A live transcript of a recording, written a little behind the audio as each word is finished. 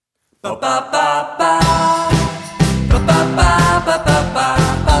Ba ba ba ba. Ba ba ba ba ba ba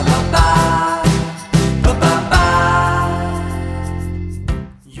ba ba ba. Ba ba ba.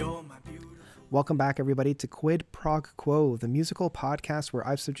 You're my beautiful. Welcome back, everybody, to Quid Prog Quo, the musical podcast where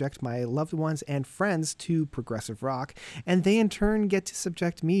I subject my loved ones and friends to progressive rock, and they in turn get to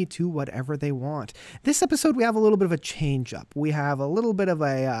subject me to whatever they want. This episode, we have a little bit of a change up. We have a little bit of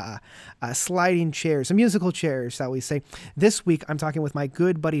a sliding chairs, some musical chairs, shall we say. This week, I'm talking with my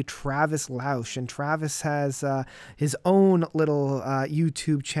good buddy Travis Lausch, and Travis has his own little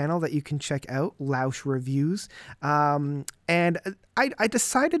YouTube channel that you can check out, Lausch Reviews. And I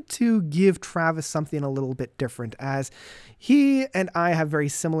decided to give Travis something a little bit different, as he and I have very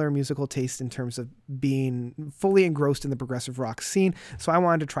similar musical taste in terms of being fully engrossed in the progressive rock scene. So I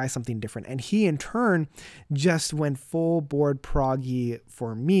wanted to try something different. And he, in turn, just went full board proggy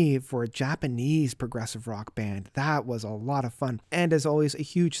for me for a Japanese progressive rock band. That was a lot of fun. And as always, a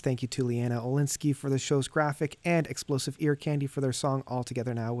huge thank you to Leanna Olinsky for the show's graphic and Explosive Ear Candy for their song All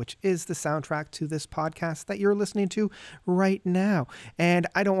Together Now, which is the soundtrack to this podcast that you're listening to right now. And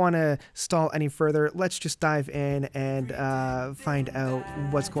I don't want to stall any further. Let's just dive in and find out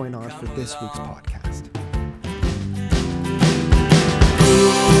what's going on for this week's podcast. Give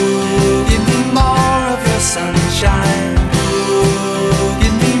me more of your sunshine.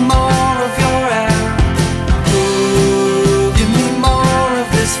 Give me more of your air. Give me more of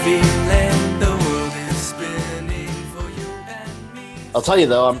this feeling. The world is spinning for you and me. I'll tell you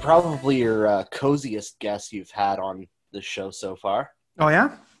though, I'm probably your coziest guest you've had on this show so far. Oh,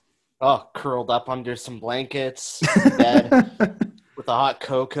 yeah? Oh, curled up under some blankets, in bed, with a hot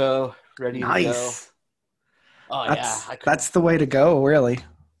cocoa, ready to go. Nice. Oh That's the way to go, really.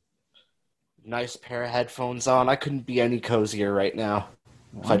 Nice pair of headphones on. I couldn't be any cozier right now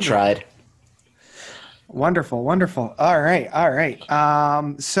if I Wonderful. tried. Wonderful, wonderful. All right.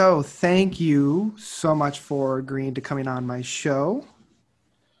 So thank you so much for agreeing to coming on my show.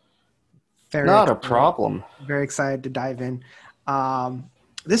 Not a problem. Very excited to dive in.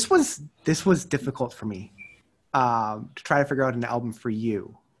 This was difficult for me to try to figure out an album for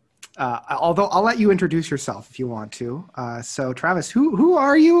you. Although I'll let you introduce yourself if you want to. So Travis, who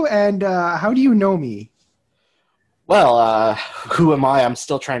are you and how do you know me? Well, who am I? I'm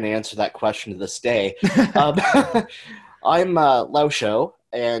still trying to answer that question to this day. I'm Lausho,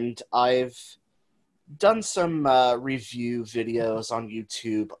 and I've done some review videos on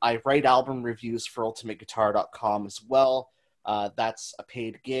YouTube. I write album reviews for ultimateguitar.com as well. That's a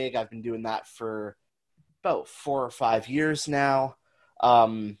paid gig. I've been doing that for about 4 or 5 years now.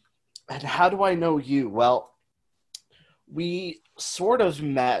 And how do I know you? Well, we sort of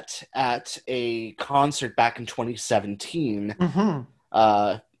met at a concert back in 2017.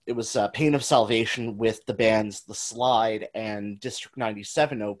 Mm-hmm. It was Pain of Salvation with the bands The Slide and District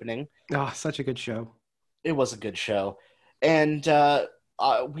 97 opening. Oh, such a good show. It was a good show. And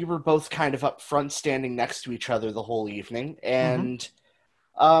we were both kind of up front standing next to each other the whole evening. And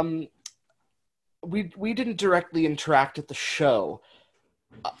we didn't directly interact at the show.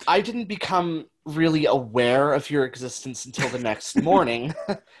 I didn't become really aware of your existence until the next morning.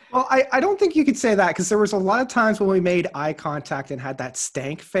 Well, I don't think you could say that because there was a lot of times when we made eye contact and had that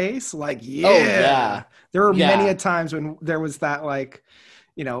stank face. Like, yeah. Oh, yeah. There were Yeah. many a times when there was that, like,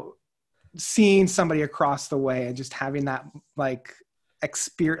 you know, seeing somebody across the way and just having that, like,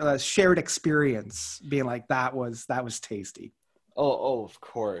 shared experience being like, that was tasty. Oh, of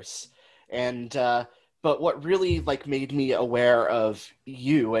course. And but what really like made me aware of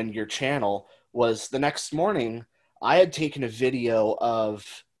you and your channel was the next morning I had taken a video of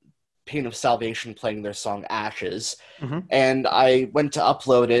Pain of Salvation playing their song Ashes, and I went to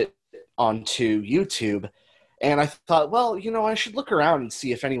upload it onto YouTube, and I thought, well, I should look around and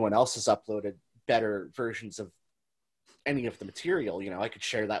see if anyone else has uploaded better versions of any of the material. I could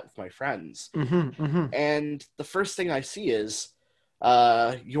share that with my friends. And the first thing I see is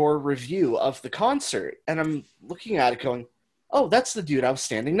your review of the concert, and I'm looking at it going, oh, that's the dude I was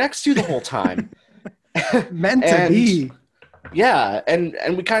standing next to the whole time. Meant to be. Yeah, and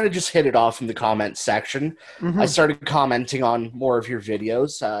we kind of just hit it off in the comments section. I started commenting on more of your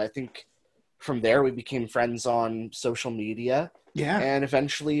videos. I think from there we became friends on social media. Yeah. And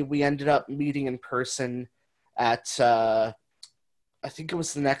eventually we ended up meeting in person at I think it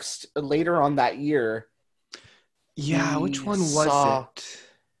was later on that year. Yeah, which one was it?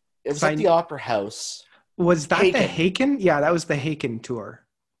 It was at the Opera House. Was that Haken. the Haken? Yeah, that was the Haken tour.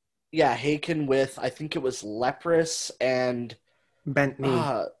 Yeah, Haken with, I think it was Leprous and... Bent Knee.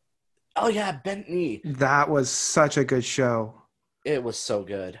 Oh, yeah, Bent Knee. That was such a good show. It was so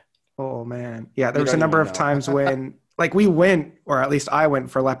good. Oh, man. Yeah, there You was a don't number even of know. times when like we went, or at least I went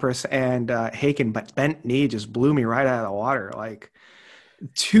for Leprous and Haken, but Bent Knee just blew me right out of the water. Like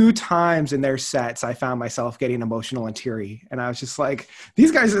 2 times in their sets, I found myself getting emotional and teary. And I was just like,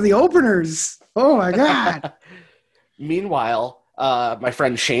 these guys are the openers. Oh my God. Meanwhile, my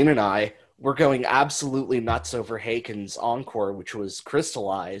friend Shane and I were going absolutely nuts over Haken's encore, which was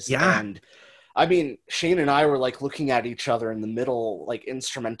Crystallized. Yeah. And I mean, Shane and I were like looking at each other in the middle, like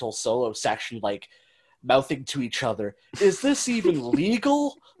instrumental solo section, like mouthing to each other, is this even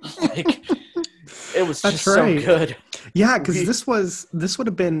legal? Like, it was just so good. Yeah, because this would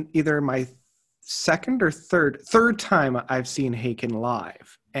have been either my second or third time I've seen Haken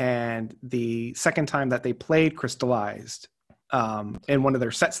live, and the second time that they played Crystallized in one of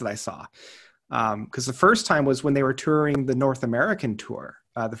their sets that I saw. Because the first time was when they were touring the North American tour,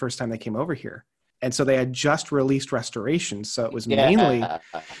 the first time they came over here. And so they had just released Restoration. So it was mainly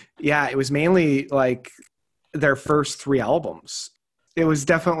like their first 3 albums. It was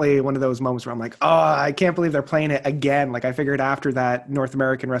definitely one of those moments where I'm like, oh, I can't believe they're playing it again. Like I figured after that North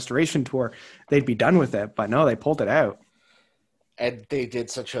American Restoration tour, they'd be done with it. But no, they pulled it out. And they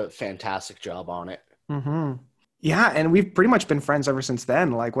did such a fantastic job on it. Mm-hmm. Yeah, and we've pretty much been friends ever since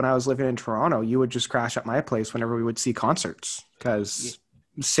then. Like when I was living in Toronto, you would just crash at my place whenever we would see concerts because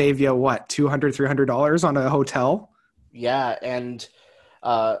save you, what, $200, $300 on a hotel? Yeah, and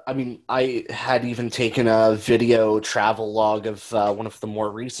I mean, I had even taken a video travel log of one of the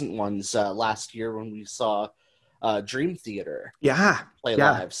more recent ones last year when we saw Dream Theater play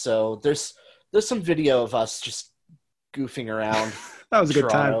live. So there's some video of us just goofing around. That was a good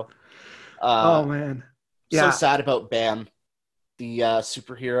time. Oh, man. Yeah. So sad about BAM, the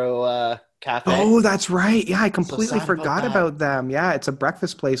superhero cafe. Oh, that's right. Yeah, I completely forgot about them. Yeah, it's a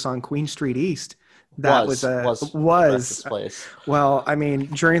breakfast place on Queen Street East. That was breakfast place. Well, I mean,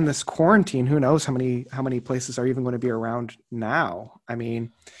 during this quarantine, who knows how many places are even going to be around now? I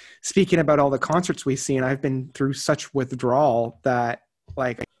mean, speaking about all the concerts we've seen, I've been through such withdrawal that,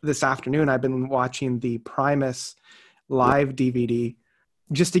 like, this afternoon I've been watching the Primus live DVD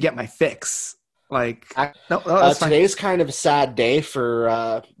just to get my fix. Like, today's kind of a sad day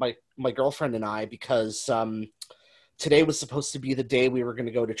for my girlfriend and I because today was supposed to be the day we were going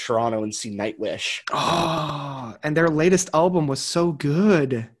to go to Toronto and see Nightwish. Oh, and their latest album was so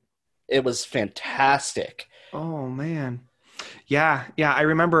good. It was fantastic. Oh, man. Yeah. I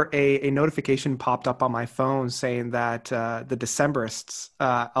remember a notification popped up on my phone saying that the Decemberists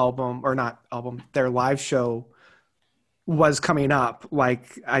their live show was coming up.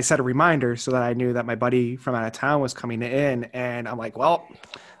 Like, I set a reminder so that I knew that my buddy from out of town was coming in, and I'm like, well,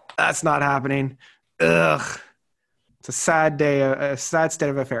 that's not happening. Ugh. It's a sad day, a sad state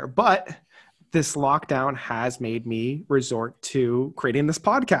of affair. But this lockdown has made me resort to creating this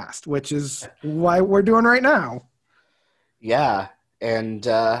podcast, which is why we're doing right now. Yeah. And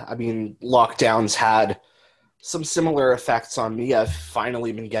I mean, lockdowns had some similar effects on me. I've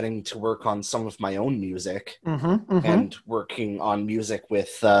finally been getting to work on some of my own music and working on music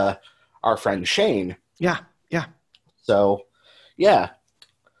with our friend Shane. Yeah. So, yeah.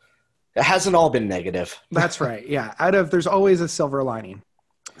 It hasn't all been negative. That's right. Yeah. There's always a silver lining.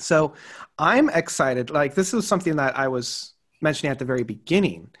 So I'm excited. Like, this is something that I was mentioning at the very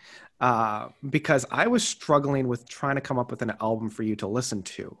beginning because I was struggling with trying to come up with an album for you to listen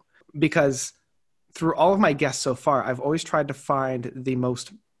to. Because through all of my guests so far, I've always tried to find the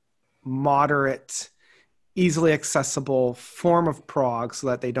most moderate, easily accessible form of prog so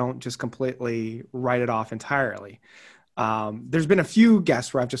that they don't just completely write it off entirely. There's been a few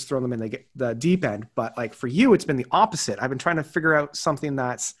guests where I've just thrown them in the deep end, but like for you, it's been the opposite. I've been trying to figure out something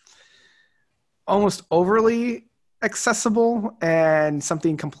that's almost overly accessible and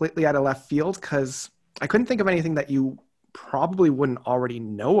something completely out of left field because I couldn't think of anything that you probably wouldn't already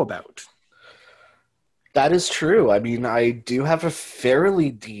know about. That is true. I mean, I do have a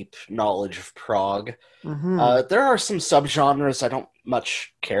fairly deep knowledge of prog. There are some subgenres I don't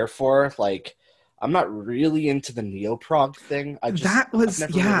much care for, like I'm not really into the neo-prog thing. I've never really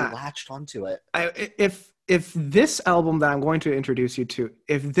latched onto it. If this album that I'm going to introduce you to,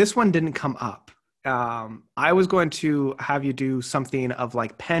 if this one didn't come up, I was going to have you do something of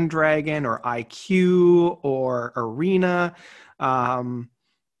like Pendragon or IQ or Arena,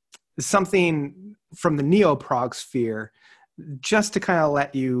 something from the neo-prog sphere, just to kind of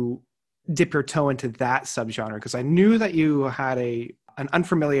let you dip your toe into that subgenre, because I knew that you had an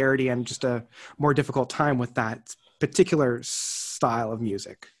unfamiliarity and just a more difficult time with that particular style of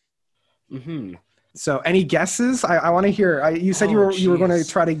music. So any guesses? I want to hear. You said you were going to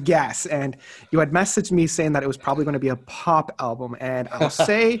try to guess, and you had messaged me saying that it was probably going to be a pop album, and I'll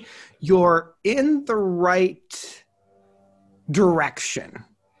say you're in the right direction.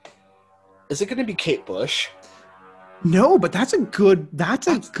 Is it going to be Kate Bush? No, but that's a good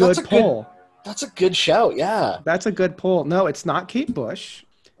poll. That's a good shout, yeah. That's a good poll. No, it's not Kate Bush.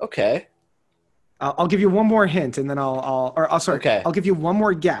 Okay. I'll give you one more hint, and then Okay. I'll give you one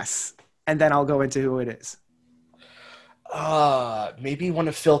more guess, and then I'll go into who it is. Maybe one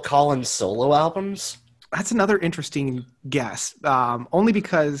of Phil Collins' solo albums? That's another interesting guess. Only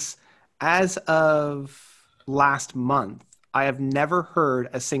because as of last month, I have never heard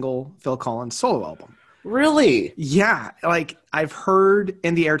a single Phil Collins solo album. Really? Yeah, like I've heard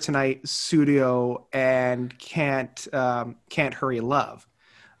In the Air Tonight, Studio, and Can't Hurry Love,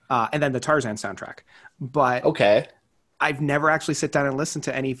 and then the Tarzan soundtrack. But Okay. I've never actually sit down and listened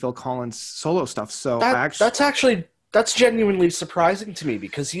to any Phil Collins solo stuff. So That's genuinely surprising to me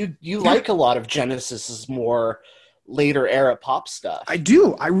because you like a lot of Genesis's more later era pop stuff. I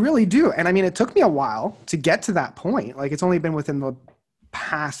do. I really do. And I mean, it took me a while to get to that point. Like, it's only been within the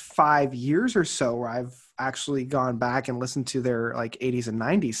past 5 years or so where I've actually gone back and listened to their like 80s and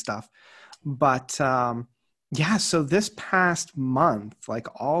 90s stuff. But yeah, so this past month, like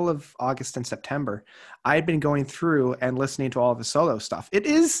all of August and September, I've been going through and listening to all of his solo stuff. It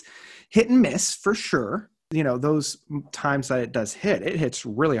is hit and miss for sure. You know, those times that it does hit, it hits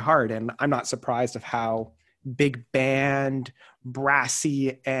really hard. And I'm not surprised of how big band,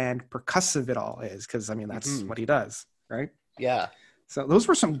 brassy, and percussive it all is. Because, I mean, that's what he does, right? Yeah. So those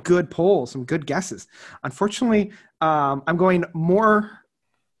were some good polls, some good guesses. Unfortunately, I'm going more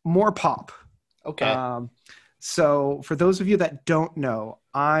pop. Okay. So for those of you that don't know,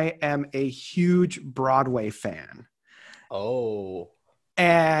 I am a huge Broadway fan. Oh.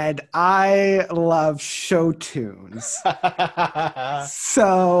 And I love show tunes.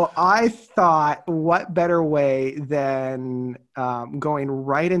 So I thought, what better way than going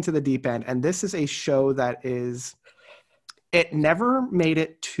right into the deep end? And this is a show that it never made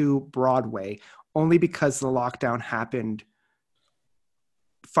it to Broadway, only because the lockdown happened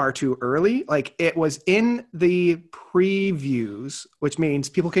far too early. Like, it was in the previews, which means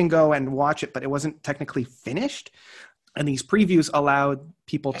people can go and watch it, but it wasn't technically finished. And these previews allowed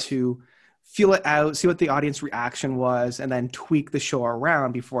people to feel it out, see what the audience reaction was, and then tweak the show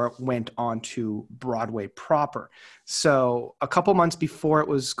around before it went on to Broadway proper. So a couple months before it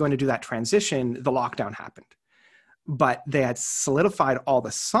was going to do that transition, the lockdown happened. But they had solidified all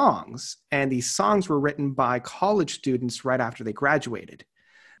the songs, and these songs were written by college students right after they graduated.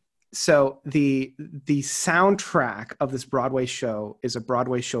 So the soundtrack of this Broadway show is a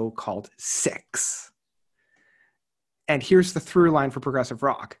Broadway show called Six. And here's the through line for progressive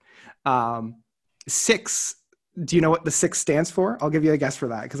rock. Six, do you know what the six stands for? I'll give you a guess for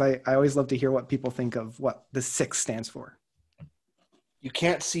that, because I always love to hear what people think of what the six stands for. You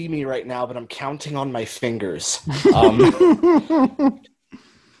can't see me right now, but I'm counting on my fingers.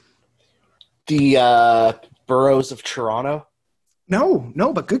 The boroughs of Toronto?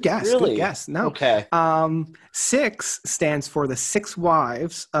 No, but good guess. Really? Good guess. No. Okay. Six stands for the six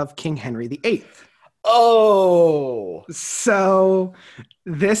wives of King Henry VIII. Oh! So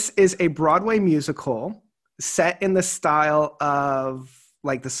this is a Broadway musical set in the style of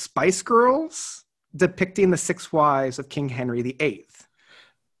like the Spice Girls, depicting the six wives of King Henry VIII.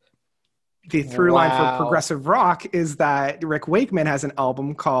 The through line for progressive rock is that Rick Wakeman has an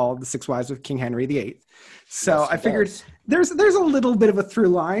album called The Six Wives of King Henry VIII. So Yes, I figured there's a little bit of a through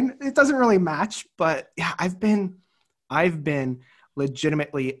line. It doesn't really match, but yeah, I've been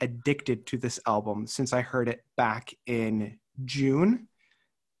legitimately addicted to this album since I heard it back in June.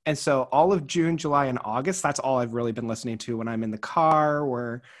 And so all of June, July, and August, that's all I've really been listening to when I'm in the car,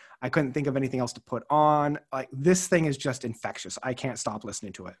 where I couldn't think of anything else to put on. Like, this thing is just infectious. I can't stop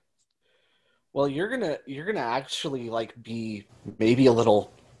listening to it. Well, you're gonna actually like be maybe a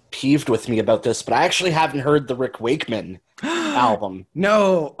little peeved with me about this, but I actually haven't heard the Rick Wakeman album.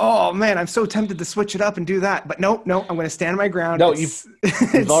 No. Oh man, I'm so tempted to switch it up and do that, but no, I'm going to stand my ground. No,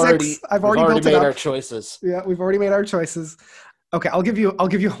 I've already made our choices. Yeah, we've already made our choices. Okay, I'll give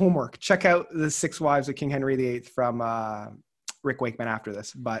you homework. Check out the Six Wives of King Henry VIII from Rick Wakeman after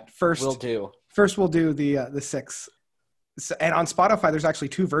this. But first, we'll do the six. So, and on Spotify, there's actually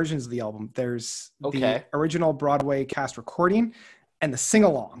two versions of the album. There's the original Broadway cast recording and the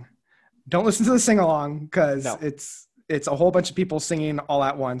sing-along. Don't listen to the sing-along because it's a whole bunch of people singing all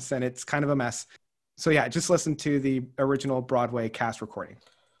at once, and it's kind of a mess. So yeah, just listen to the original Broadway cast recording.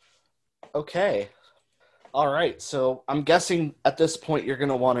 Okay. All right. So I'm guessing at this point you're going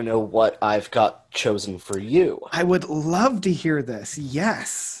to want to know what I've got chosen for you. I would love to hear this.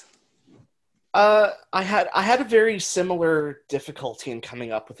 Yes. I had a very similar difficulty in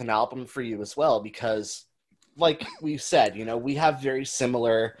coming up with an album for you as well, because like we said, we have very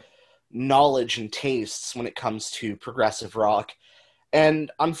similar knowledge and tastes when it comes to progressive rock.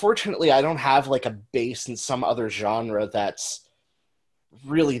 And unfortunately, I don't have like a base in some other genre that's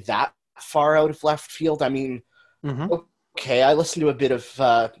really that far out of left field. I mean, Mm-hmm. okay, I listen to a bit of,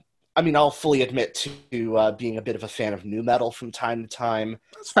 I'll fully admit to being a bit of a fan of nu metal from time to time,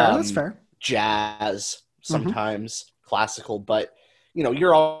 That's fair. That's fair. jazz Mm-hmm. sometimes, classical, but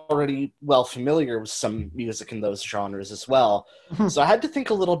you're already well familiar with some music in those genres as well. So I had to think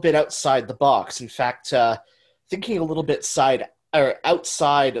a little bit outside the box. In fact, thinking a little bit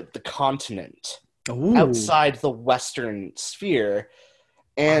outside of the continent, Ooh. outside the Western sphere.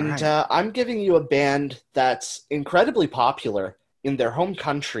 All And right. I'm giving you a band that's incredibly popular in their home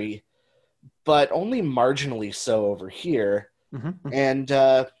country, but only marginally so over here. Mm-hmm. And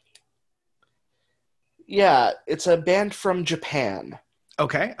yeah, it's a band from Japan.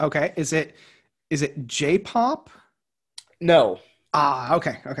 Okay. Okay. Is it J-pop? No, Ah,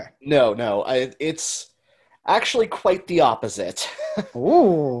 okay. Okay. no. It's actually quite the opposite.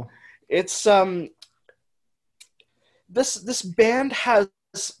 Oh. It's this band has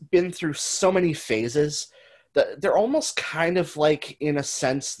been through so many phases that they're almost kind of like, in a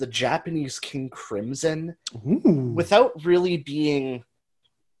sense, the Japanese King Crimson, Ooh. without really being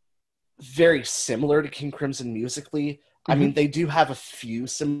very similar to King Crimson musically. I Mm-hmm. mean, they do have a few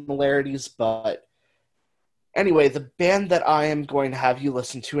similarities, but anyway, the band that I am going to have you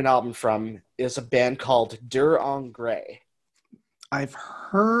listen to an album from is a band called Dur en Grey. I've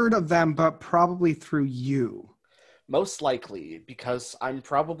heard of them, but probably through you. Most likely, because I'm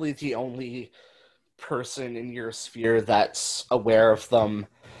probably the only person in your sphere that's aware of them.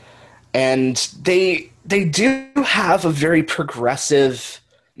 And they do have a very progressive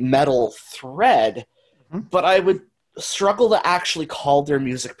metal thread, Mhm. but I would struggle to actually call their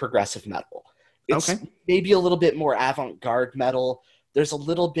music progressive metal. Okay. It's maybe a little bit more avant-garde metal. There's a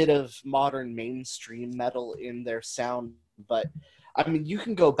little bit of modern mainstream metal in their sound, but I mean, you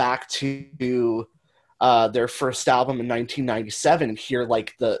can go back to their first album in 1997 and hear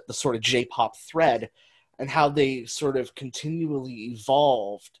like the sort of J-pop thread and how they sort of continually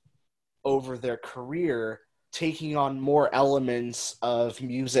evolved over their career, taking on more elements of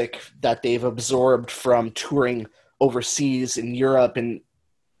music that they've absorbed from touring overseas in Europe and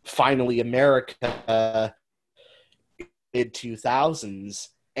finally America mid 2000s.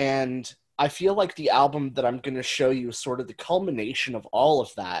 And I feel like the album that I'm going to show you is sort of the culmination of all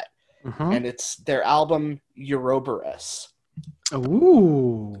of that. Mm-hmm. And it's their album Ouroboros.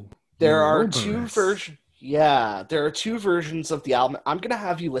 Ooh. There are two Ouroboros. versions. Yeah, there are two versions of the album. I'm going to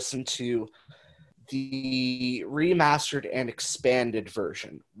have you listen to the remastered and expanded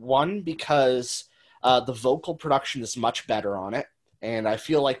version. One, because the vocal production is much better on it, and I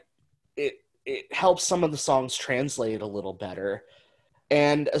feel like it helps some of the songs translate a little better.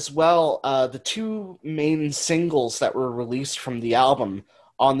 And as well, the two main singles that were released from the album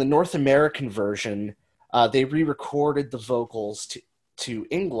on the North American version, they re-recorded the vocals to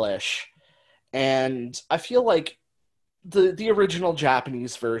English, and I feel like the original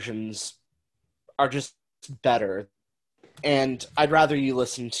Japanese versions are just better. And I'd rather you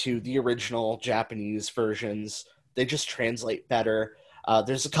listen to the original Japanese versions. They just translate better.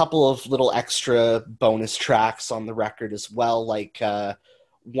 There's a couple of little extra bonus tracks on the record as well, like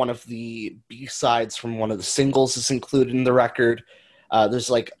one of the B-sides from one of the singles is included in the record. There's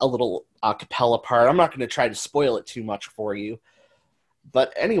like a little a cappella part. I'm not going to try to spoil it too much for you.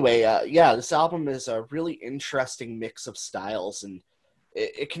 But anyway, yeah, this album is a really interesting mix of styles, and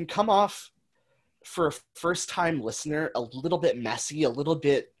it can come off for a first time listener a little bit messy, a little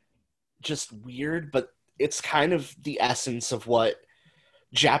bit just weird, but it's kind of the essence of what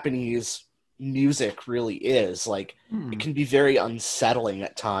Japanese music really is. Like, Hmm. it can be very unsettling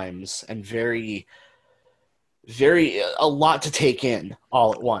at times and very, very, a lot to take in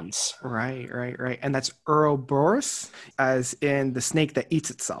all at once. Right, right, right. And that's Ouroboros, as in the snake that eats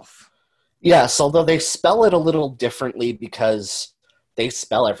itself. Yes, although they spell it a little differently because they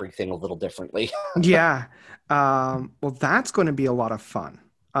spell everything a little differently. Yeah. Well, that's going to be a lot of fun.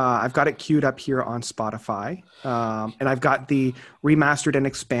 I've got it queued up here on Spotify, and I've got the remastered and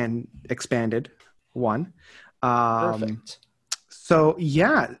expanded one. Um, Perfect. so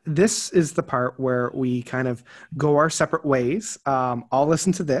yeah, this is the part where we kind of go our separate ways. I'll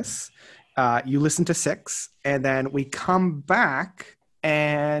listen to this, you listen to six, and then we come back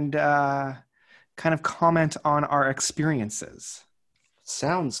and kind of comment on our experiences.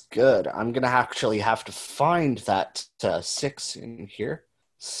 Sounds good. I'm gonna actually have to find that six in here.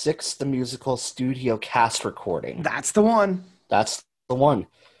 Six, the musical studio cast recording. That's the one. That's the one.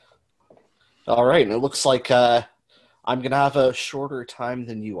 All right, and it looks like I'm gonna have a shorter time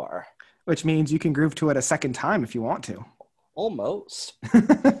than you are. Which means you can groove to it a second time if you want to. Almost.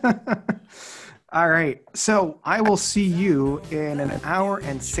 All right. So I will see you in an hour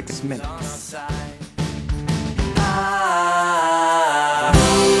and 6 minutes. Give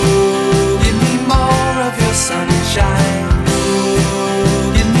me more of your sunshine.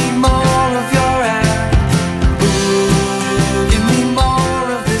 Give me more of your air. Give me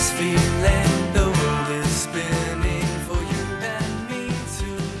more of this feeling. The world is spinning for you and me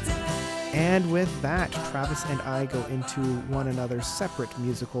today. And with that, Travis and I go into one another's separate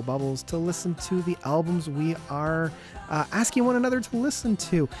musical bubbles to listen to the albums we are asking one another to listen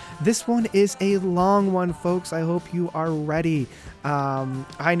to. This one is a long one, folks. I hope you are ready.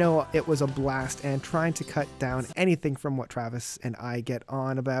 I know it was a blast, and trying to cut down anything from what Travis and I get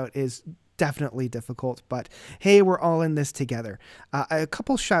on about is definitely difficult, but hey, we're all in this together. A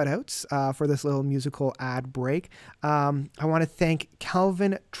couple shout outs for this little musical ad break. I want to thank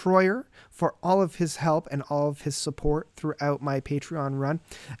Calvin Troyer for all of his help and all of his support throughout my Patreon run,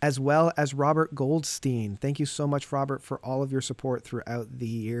 as well as Robert Goldstein. Thank you so much, Robert, for all of your support throughout the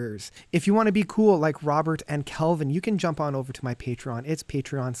years. If you want to be cool like Robert and Calvin, you can jump on over to my Patreon. It's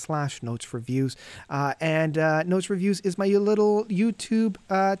Patreon/Notes Reviews. And Notes Reviews is my little YouTube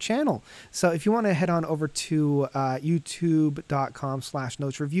channel. So if you want to head on over to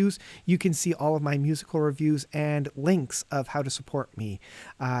youtube.com/Notes Reviews, you can see all of my musical reviews and links of how to support me.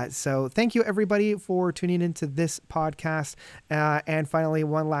 So thank you, everybody, for tuning into this podcast. And finally,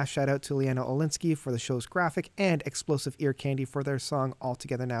 one last shout out to Liana Olinsky for the show's graphic, and Explosive Ear Candy for their song All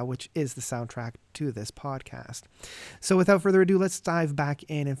Together Now, which is the soundtrack to this podcast. So without further ado, let's dive back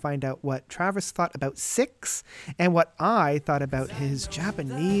in and find out what Travis thought about Six and what I thought about his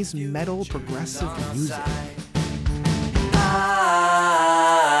Japanese metal progressive music.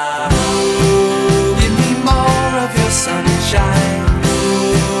 Give me more of your sunshine.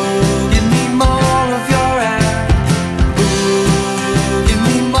 Give me more of your air. Give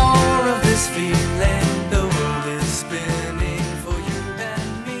me more of this feeling. The world is spinning for you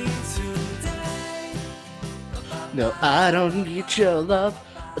and me today. No, I don't need your love.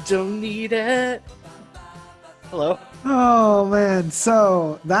 I don't need it. Hello. Oh man,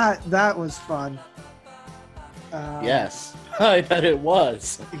 so that was fun. Yes, I bet it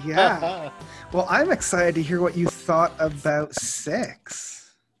was. Yeah. Well, I'm excited to hear what you thought about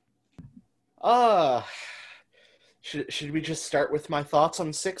Six. Should we just start with my thoughts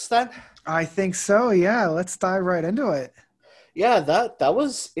on Six then? I think so. Yeah, let's dive right into it. Yeah, that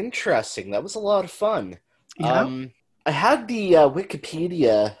was interesting. That was a lot of fun. Yeah. I had the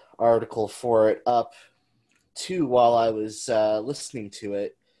Wikipedia article for it up too while I was listening to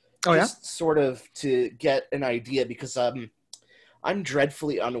it. Oh, yeah? Just sort of to get an idea, because I'm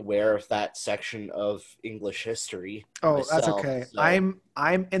dreadfully unaware of that section of English history. Oh, myself, that's okay. so- I'm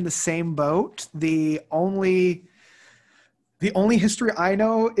in the same boat. The only history I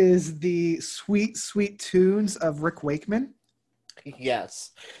know is the sweet, sweet tunes of Rick Wakeman.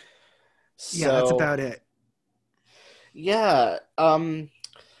 Yes. Yeah, that's about it. Yeah.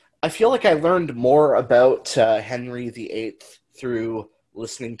 I feel like I learned more about Henry VIII through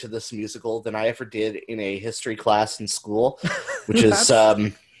listening to this musical than I ever did in a history class in school, which is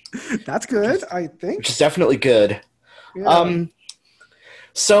That's good, I think. which is definitely good. Yeah.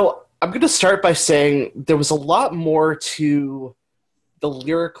 So I'm going to start by saying there was a lot more to the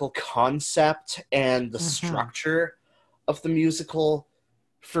lyrical concept and the structure of the musical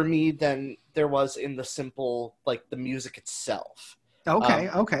for me than there was in the simple, like, the music itself.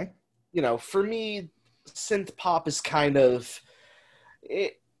 Okay. You know, for me, synth pop is kind of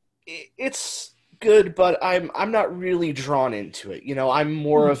it's good, but I'm not really drawn into it. You know, I'm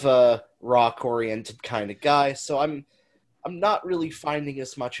more of a rock oriented kind of guy, so I'm not really finding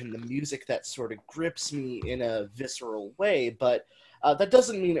as much in the music that sort of grips me in a visceral way. But that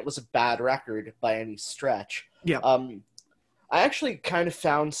doesn't mean it was a bad record by any stretch. Yeah. I actually kind of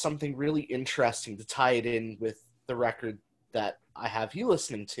found something really interesting to tie it in with the record that I have you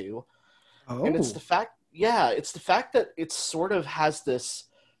listening to. Oh. And it's the fact that it sort of has this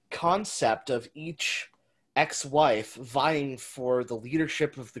concept of each ex-wife vying for the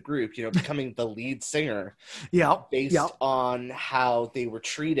leadership of the group, you know, becoming the lead singer based on how they were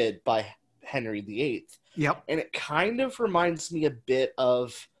treated by Henry VIII. Yep. And it kind of reminds me a bit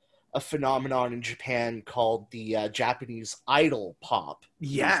of a phenomenon in Japan called the Japanese idol pop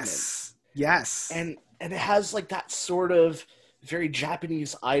Yes. movement. Yes. And it has like that sort of very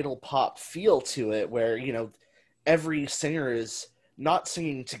Japanese idol pop feel to it, where, you know, every singer is not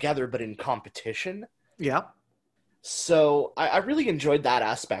singing together but in competition. Yep. So I really enjoyed that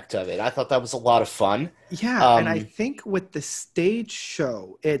aspect of it. I thought that was a lot of fun. Yeah, and I Um, think with the stage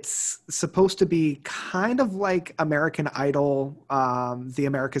show, it's supposed to be kind of like American Idol, the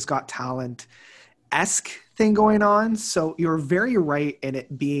America's Got Talent esque thing going on. So you're very right in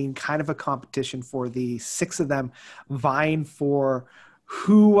it being kind of a competition for the six of them vying for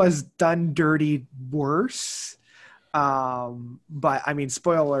who was done dirty worse. But I mean,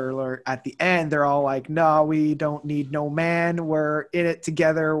 spoiler alert, at the end, they're all like, no, we don't need no man. We're in it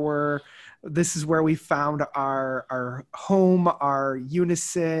together. This is where we found our home, our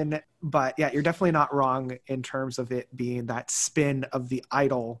unison. But yeah, you're definitely not wrong in terms of it being that spin of the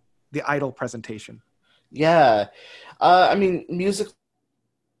idol presentation. yeah. I mean, musical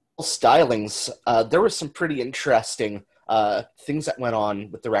stylings, there were some pretty interesting things that went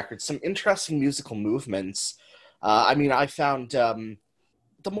on with the record, some interesting musical movements. I mean, I found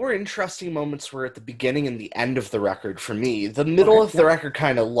the more interesting moments were at the beginning and the end of the record for me. The middle Okay. of the record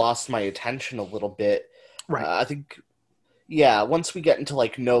kind of lost my attention a little bit. Right. I think, yeah, once we get into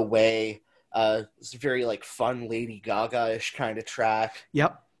like No Way, it's a very like fun Lady Gaga-ish kind of track.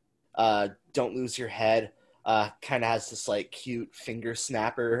 Yep. Don't Lose Your Head kind of has this like cute finger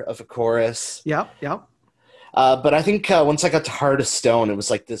snapper of a chorus. Yep. Yep. But I think once I got to Heart of Stone, it was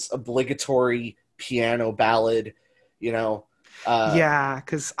like this obligatory piano ballad, you know. Yeah,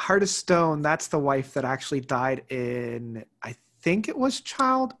 because Heart of Stone, that's the wife that actually died in, I think it was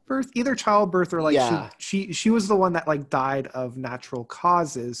childbirth, either childbirth or like Yeah. she was the one that like died of natural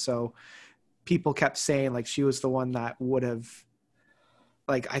causes. So people kept saying like she was the one that would have,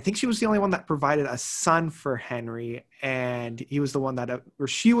 like, I think she was the only one that provided a son for Henry, and he was the one that, or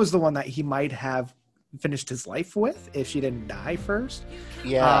she was the one that he might have finished his life with if she didn't die first.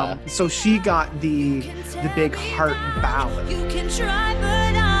 Yeah. So she got the big heart ballad. You can try,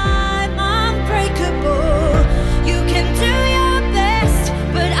 but I'm unbreakable. You can do your best,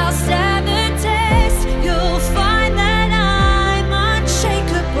 but I'll stand the test. You'll find that I'm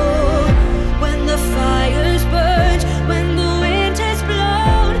unshakable. When the fire's burned, when the wind has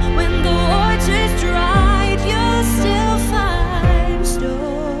blown, when the water's dried, you'll still find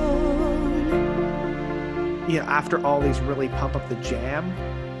stone. You know, after all these really pump up the jam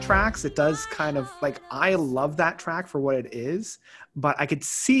tracks, it does kind of like, I love that track for what it is, but I could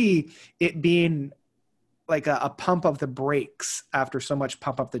see it being like a pump of the brakes after so much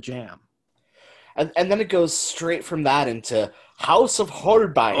pump up the jam. And then it goes straight from that into House of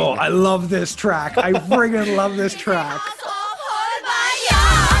Holbein. Oh, I love this track. I friggin' love this track.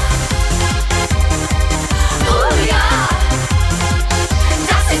 Oh ja,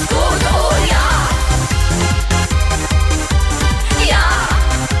 das ist gut, oh ja. Ja,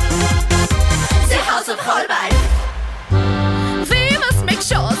 the House of Holbein. We must make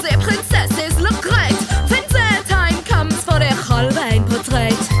sure the princesses look great. When the time comes for the Holbein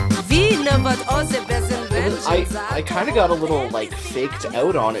portrait. Wiener wird auch the best invention. I kind of got a little like faked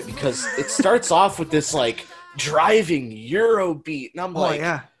out on it because it starts off with this like driving Euro beat, and I'm Oh, like,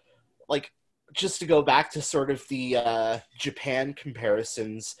 yeah. like just to go back to sort of the Japan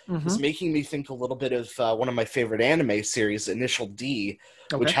comparisons, is making me think a little bit of one of my favorite anime series, Initial D,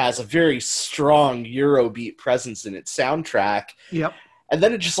 which Okay. has a very strong Eurobeat presence in its soundtrack. Yep. And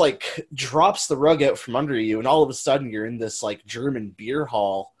then it just like drops the rug out from under you, and all of a sudden you're in this like German beer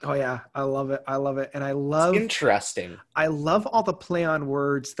hall. Oh, yeah. I love it. I love it. And Interesting. I love all the play on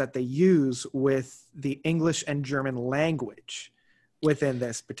words that they use with the English and German language within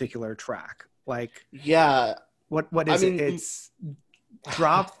this particular track. Like, Yeah. what I is mean- it? It's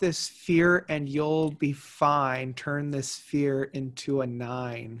drop this fear and you'll be fine. Turn this fear into a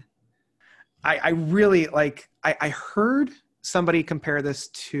 9. I really like, I heard somebody compare this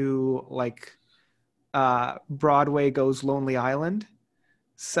to like Broadway Goes Lonely Island.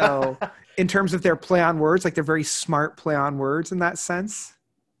 So in terms of their play on words, like they're very smart play on words in that sense.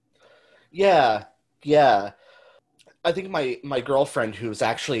 Yeah. Yeah. I think my girlfriend, who's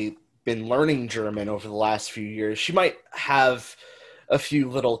actually been learning German over the last few years, she might have a few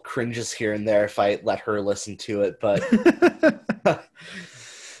little cringes here and there if I let her listen to it, but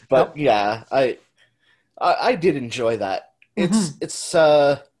Nope. yeah, I did enjoy that. It's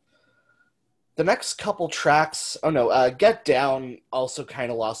the next couple tracks. Oh no, Get Down also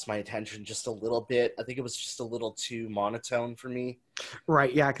kind of lost my attention just a little bit. I think it was just a little too monotone for me.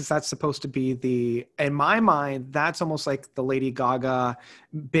 Right, yeah, because that's supposed to be in my mind, that's almost like the Lady Gaga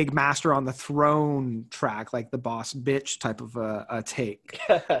Big Master on the Throne track, like the Boss Bitch type of a take.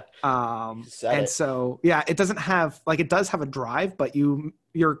 Said And it. so, yeah, it doesn't have, like, it does have a drive, but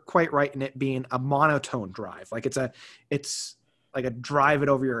you're quite right in it being a monotone drive. Like it's like a drive it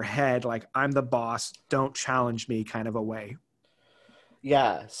over your head, like I'm the boss, don't challenge me kind of a way.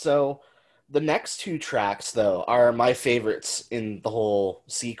 Yeah, so the next two tracks, though, are my favorites in the whole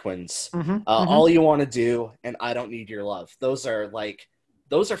sequence. All You Want to Do and I Don't Need Your Love. Those are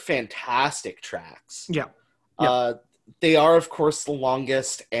fantastic tracks. Yeah. They are, of course, the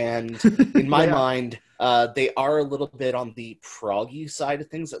longest, and in my mind, they are a little bit on the proggy side of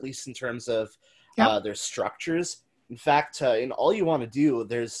things, at least in terms of their structures. In fact, in All You Want to Do,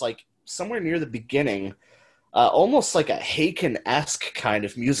 there's like somewhere near the beginning, almost like a Haken-esque kind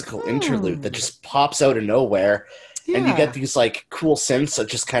of musical interlude that just pops out of nowhere, and you get these like cool synths that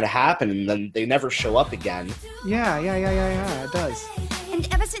just kind of happen, and then they never show up again. Yeah, it does. And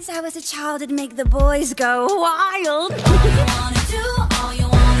ever since I was a child, it'd make the boys go wild. All you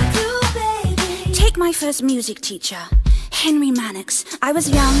wanna do, baby. Take my first music teacher, Henry Mannix. I was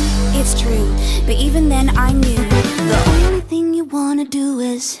young, it's true, but even then I knew the only thing you wanna do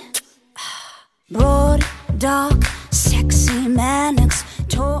is broad, dark, sexy Mannix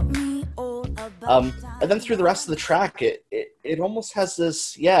taught me all about. And then through the rest of the track, it almost has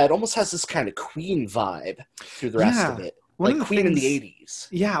this, kind of Queen vibe through the rest of it. Like Queen in the 80s.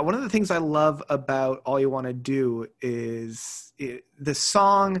 Yeah, one of the things I love about All You Want to Do is the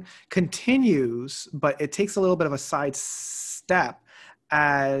song continues, but it takes a little bit of a side step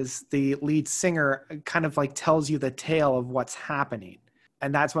as the lead singer kind of like tells you the tale of what's happening.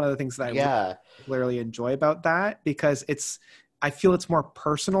 And that's one of the things that I really enjoy about that, because I feel it's more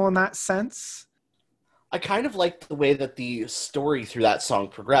personal in that sense. I kind of like the way that the story through that song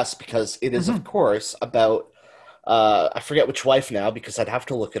progressed, because it is, of course, about I forget which wife now because I'd have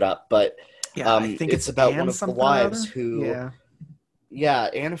to look it up, but I think it's about Anne one of the wives who,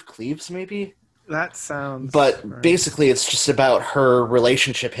 Anne of Cleves, maybe? That sounds But right. Basically, it's just about her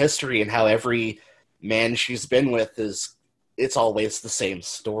relationship history and how every man she's been with it's always the same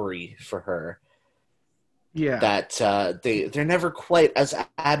story for her. Yeah. That they're never quite as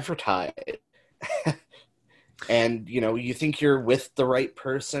advertised. And, you think you're with the right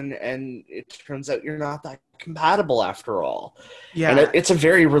person, and it turns out you're not that compatible after all. Yeah. And it's a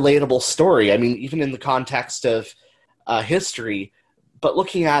very relatable story. I mean, even in the context of history, but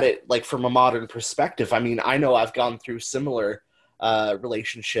looking at it like from a modern perspective, I mean, I know I've gone through similar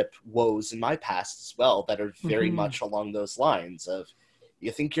relationship woes in my past as well that are very much along those lines of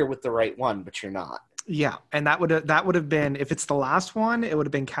you think you're with the right one, but you're not. Yeah, and that would have been, if it's the last one, it would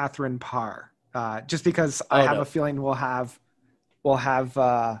have been Catherine Parr. Just because I have a feeling we'll have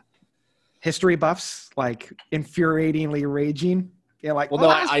history buffs like infuriatingly raging. Yeah, like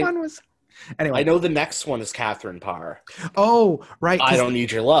last one was. Anyway, I know the next one is Catherine Parr. Oh, right. I Don't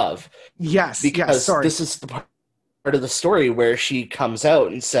Need Your Love. Yes, because this is the part of the story where she comes out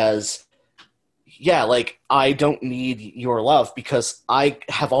and says, "Yeah, like I don't need your love because I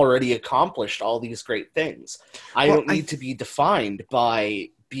have already accomplished all these great things. I don't need to be defined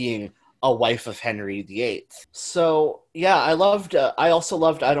by being a wife of Henry VIII." So, yeah, I also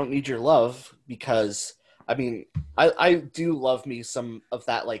loved I Don't Need Your Love because, I mean, I do love me some of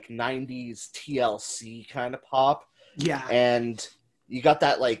that, like, 90s TLC kind of pop. Yeah. And you got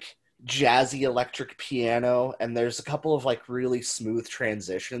that, like, jazzy electric piano, and there's a couple of, like, really smooth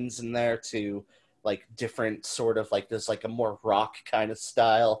transitions in there to, like, different sort of, like, there's, like, a more rock kind of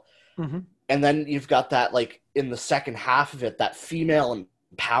style. And then you've got that, like, in the second half of it, that female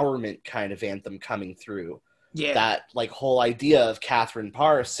empowerment kind of anthem coming through. Yeah. That like whole idea of Catherine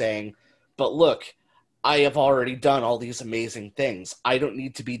Parr saying, but look, I have already done all these amazing things. I don't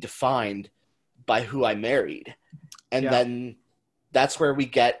need to be defined by who I married. And then that's where we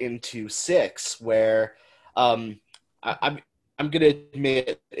get into 6, where I'm going to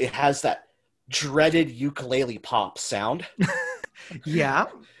admit it has that dreaded ukulele pop sound. Yeah,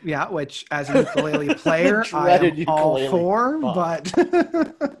 which as a ukulele player, I am all for, but...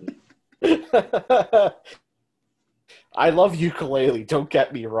 I love ukulele, don't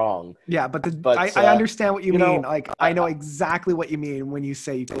get me wrong. Yeah, but I understand what you mean. Like, I know exactly what you mean when you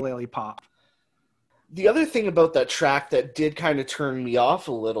say ukulele pop. The other thing about that track that did kind of turn me off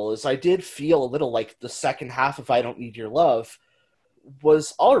a little is I did feel a little like the second half of I Don't Need Your Love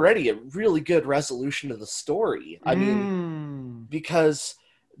was already a really good resolution of the story. I mean, because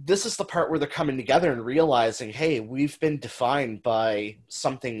this is the part where they're coming together and realizing, hey, we've been defined by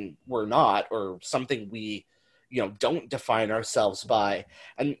something we're not, or something we, don't define ourselves by.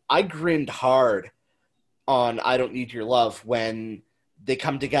 And I grinned hard on I Don't Need Your Love when they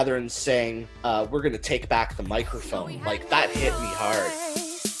come together and saying, we're going to take back the microphone. Like, that hit me hard.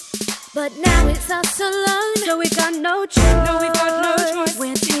 But now it's us alone, so we've got no choice.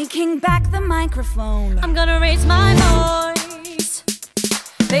 We're taking back the microphone. I'm gonna raise my voice.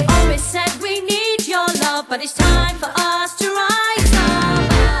 They always said we need your love, but it's time for us to rise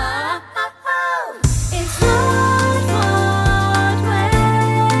up. It's what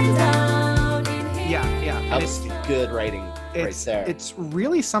went down in here. Yeah. That was good writing right there. It's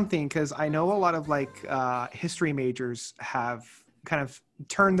really something, because I know a lot of like history majors have kind of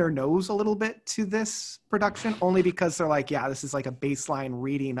turned their nose a little bit to this production, only because they're like, yeah, this is like a baseline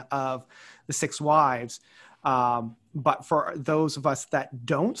reading of the Six Wives. But for those of us that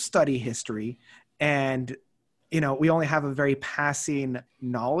don't study history, and we only have a very passing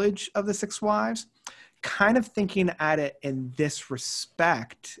knowledge of the Six Wives, kind of thinking at it in this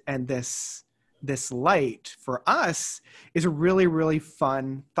respect and this light for us is a really, really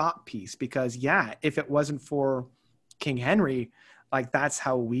fun thought piece, because if it wasn't for King Henry, like that's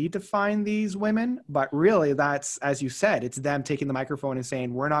how we define these women. But really that's, as you said, it's them taking the microphone and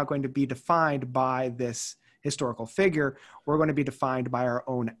saying, we're not going to be defined by this historical figure. We're going to be defined by our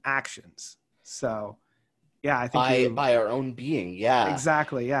own actions. So I think by our own being. Yeah,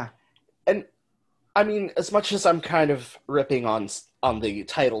 exactly. Yeah. And I mean, as much as I'm kind of ripping on the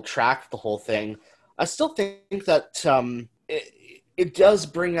title track, the whole thing, I still think that it does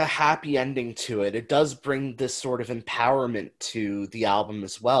bring a happy ending to it. It does bring this sort of empowerment to the album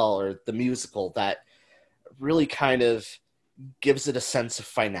as well, or the musical, that really kind of gives it a sense of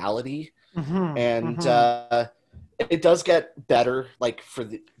finality. It does get better, like for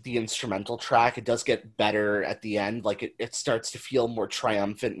the instrumental track, it does get better at the end. Like it starts to feel more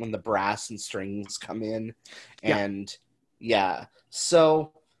triumphant when the brass and strings come in. And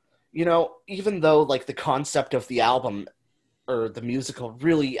so, even though like the concept of the album or the musical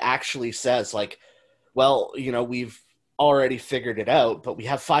really actually says like, well, we've already figured it out, but we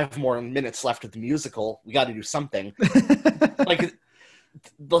have 5 more minutes left of the musical. We got to do something. Like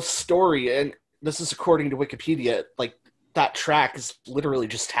the story, and this is according to Wikipedia, like that track is literally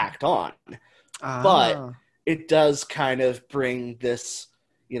just tacked on. But it does kind of bring this,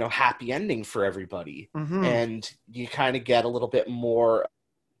 happy ending for everybody. And you kind of get a little bit more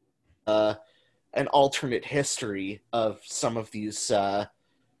an alternate history of some of these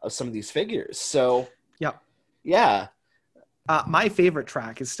figures. So my favorite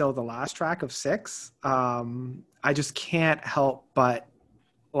track is still the last track of 6. I just can't help but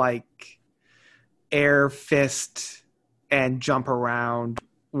like air fist and jump around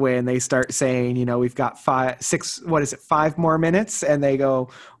when they start saying, we've got 5 more minutes, and they go,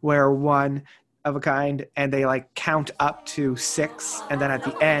 we're one of a kind, and they like count up to 6, and then at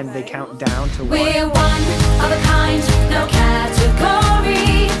the end they count down to 1. We're one of a kind, no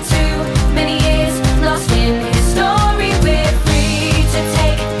category. Too many years lost in history. We're free to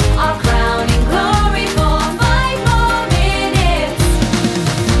take our crowning glory for 5 more minutes.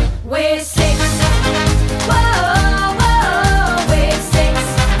 We're 6. Whoa, whoa, we're 6.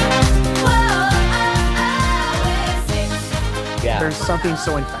 Whoa, we're 6. yeah, There's something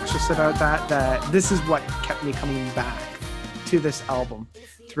so infectious about that this is what kept me coming back to this album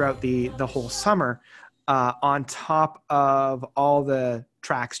throughout the whole summer, on top of all the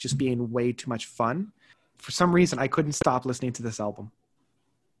tracks just being way too much fun. For some reason, I couldn't stop listening to this album.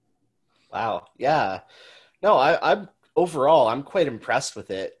 Wow. Yeah. No, I'm overall, I'm quite impressed with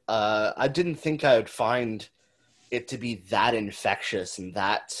it. I didn't think I would find it to be that infectious and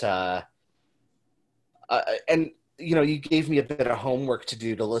that, and you gave me a bit of homework to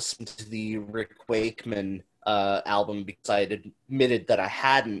do to listen to the Rick Wakeman album, because I had admitted that I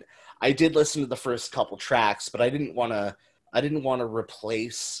hadn't. I did listen to the first couple tracks, but I didn't want to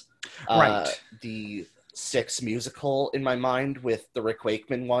replace the 6 musical in my mind with the Rick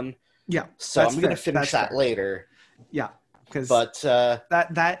Wakeman one. Yeah. So I'm going to finish that later. Yeah. Because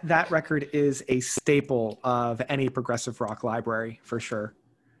that record is a staple of any progressive rock library for sure.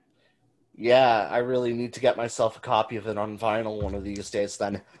 Yeah, I really need to get myself a copy of it on vinyl one of these days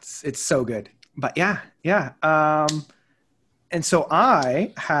then. It's so good. But yeah. And so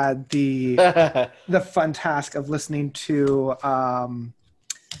I had the fun task of listening to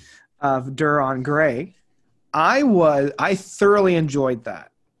of Dir en Grey. I thoroughly enjoyed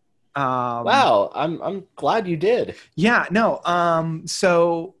that. Wow, I'm glad you did. Yeah, no.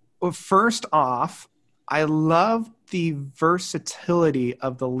 So first off, I love the versatility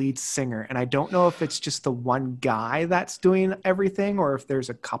of the lead singer, and I don't know if it's just the one guy that's doing everything or if there's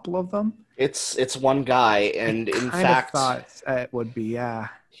a couple of them. It's one guy, and in fact, thought it would be. Yeah,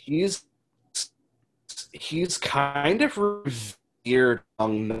 he's kind of revered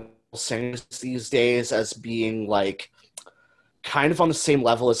among metal singers these days as being like kind of on the same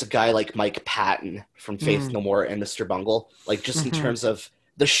level as a guy like Mike Patton from Faith No More and Mr. Bungle, like just in terms of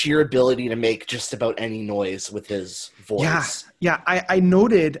the sheer ability to make just about any noise with his voice. Yeah. I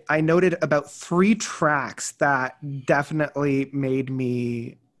noted about 3 tracks that definitely made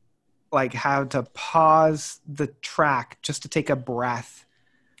me like have to pause the track just to take a breath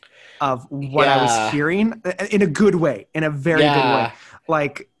of what I was Yeah. hearing in a good way, in a very good way. Yeah.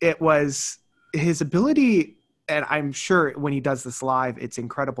 Like it was his ability, and I'm sure when he does this live, it's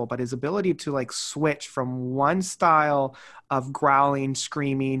incredible, but his ability to like switch from one style of growling,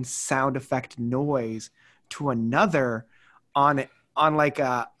 screaming, sound effect noise to another on like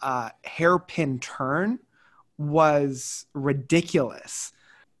a hairpin turn was ridiculous.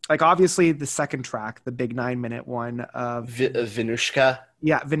 Like obviously the second track, the big 9-minute one of Vinushka.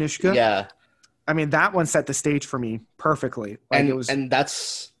 Vinushka. Yeah. I mean, that one set the stage for me perfectly. Like it was, And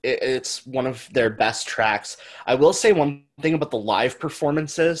it's one of their best tracks. I will say one thing about the live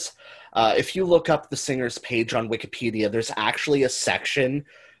performances. If you look up the singer's page on Wikipedia, there's actually a section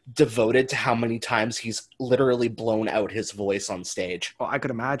devoted to how many times he's literally blown out his voice on stage. I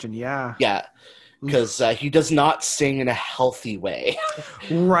could imagine. Yeah. Yeah, because he does not sing in a healthy way.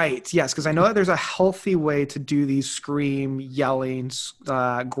 Right. Yes. Because I know that there's a healthy way to do these scream, yelling,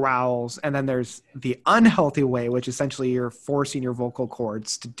 growls. And then there's the unhealthy way, which essentially you're forcing your vocal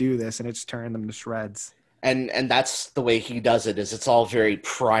cords to do this and it's turning them to shreds. And that's the way he does it, is it's all very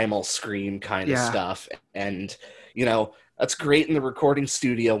primal scream kind of Yeah. stuff. And, you know, that's great in the recording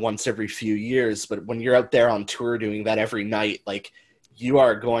studio once every few years. But when you're out there on tour doing that every night, like, you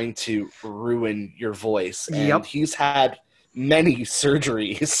are going to ruin your voice. And Yep. he's had many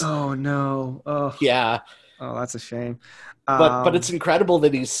surgeries. Oh, no. Oh, Yeah. oh, that's a shame. But it's incredible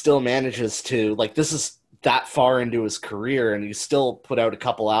that he still manages to, like, this is that far into his career and he's still put out a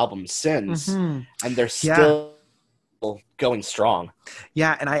couple albums since, Mhm. and they're Yeah. still going strong.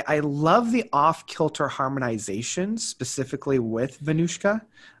 Yeah, and I love the off-kilter harmonization, specifically with Venushka.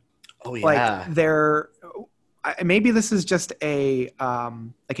 Oh yeah. Like maybe this is just a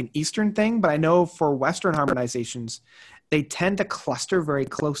like an Eastern thing, but I know for Western harmonizations, they tend to cluster very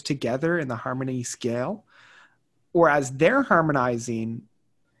close together in the harmony scale, whereas their harmonizing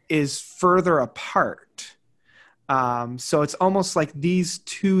is further apart. So it's almost like these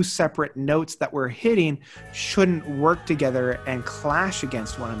 2 separate notes that we're hitting shouldn't work together and clash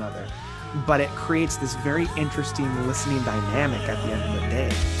against one another. But it creates this very interesting listening dynamic at the end of the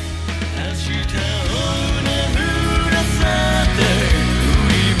day. 明日を眠らせて振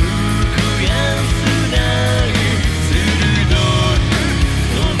り向くやつない鋭く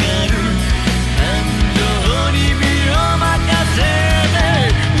尖る感情に身を任せて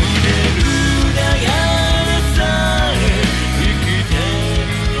触れる流れさえ生きて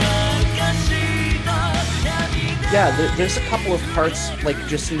る証と涙 Yeah, there's a couple of parts, like,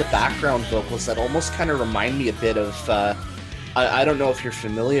 just in the background vocals that almost kind of remind me a bit of, I don't know if you're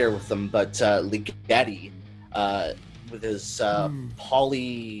familiar with them, but Ligeti, with his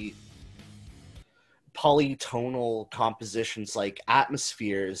polytonal compositions like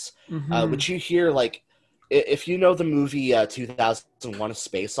Atmospheres, which you hear, like, if you know the movie 2001: A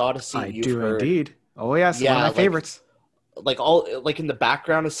Space Odyssey, I you've do heard, indeed. Oh yes, Yeah, one of my like- favorites. like, all, like, in the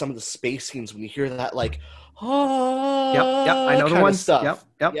background of some of the space scenes, when you hear that, like, Yep, I know the kind one. of stuff.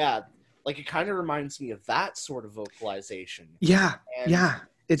 Yep. Yeah, like, it kind of reminds me of that sort of vocalization. Yeah, And yeah.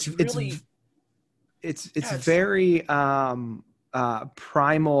 It's really, it's Yeah, it's- very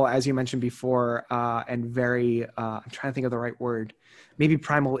primal, as you mentioned before, and very I'm trying to think of the right word. Maybe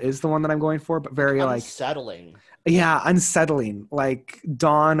primal is the one that I'm going for, but very like unsettling. unsettling, like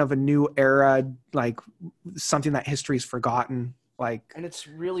dawn of a new era, like something that history's forgotten. Like And it's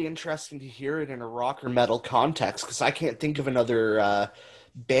really interesting to hear it in a rock or metal context, because I can't think of another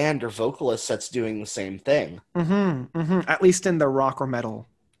band or vocalist that's doing the same thing. at least in the rock or metal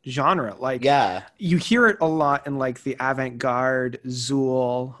genre. Like Yeah, you hear it a lot in like the avant-garde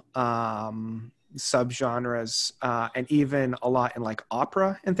Zool subgenres, and even a lot in like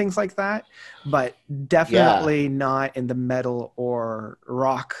opera and things like that, but definitely not in the metal or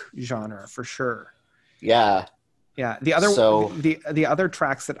rock genre for sure. yeah. Yeah, the other So- the other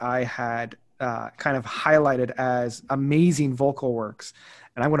tracks that I had kind of highlighted as amazing vocal works,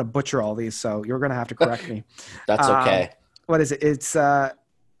 and I'm going to butcher all these, so you're going to have to correct me. That's okay. What is it? It's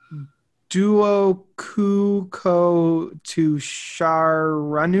Duo Kuko to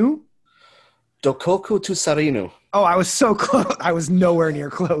Sharanu. Dokoku to Sarinu. Oh, I was so close. I was nowhere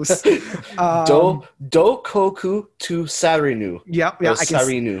near close. Dokoku to Sarinu. Yep. Or Yeah.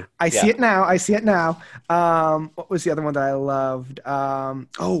 Sarinu. I Yeah. see it now. I see it now. What was the other one that I loved?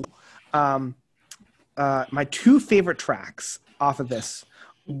 My 2 favorite tracks off of this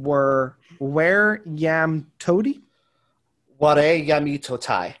were Where Yam Toady. Ware Yamito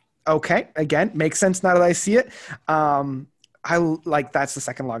Tai. Okay, again, makes sense now that I see it. I like that's the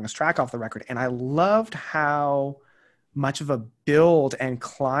second longest track off the record, and I loved how much of a build and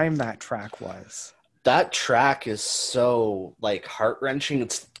climb that track was. That track is so like heart-wrenching.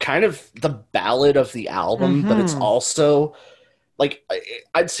 It's kind of the ballad of the album, but it's Mhm. also like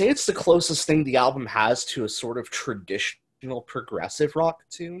I'd say it's the closest thing the album has to a sort of traditional progressive rock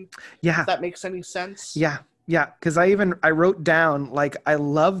tune. Yeah, If that makes any sense. yeah, because I wrote down like I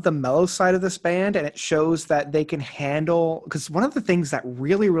love the mellow side of this band, and it shows that they can handle. Because one of the things that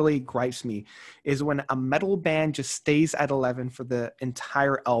really gripes me is when a metal band just stays at 11 for the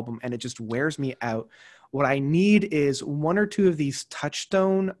entire album, and it just wears me out. What I need is one or two of these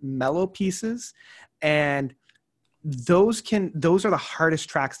touchstone mellow pieces, and those are the hardest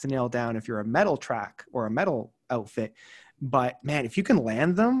tracks to nail down if you're a metal track or a metal outfit. But man, if you can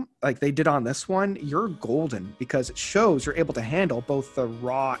land them like they did on this one, you're golden, because it shows you're able to handle both the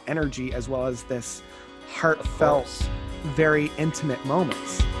raw energy as well as this Of heartfelt, course. very intimate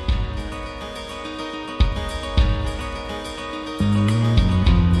moments.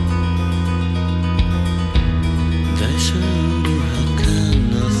 大小の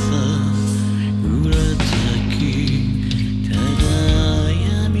儚さ裏咲きただ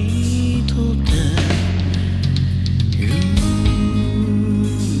闇とて揺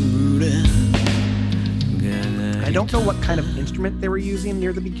れ I don't know what kind of instrument they were using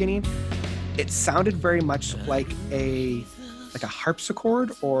near the beginning. It sounded very much like a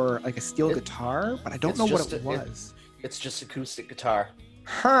harpsichord or like a steel guitar, but I don't it's know what just it a- was. It's just acoustic guitar.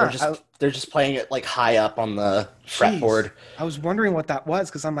 Huh. They're just playing it like high up on the fretboard. I was wondering what that was,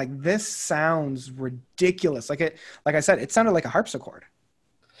 because I'm like, this sounds ridiculous. Like I said, it sounded like a harpsichord.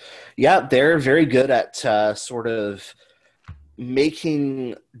 Yeah, they're very good at sort of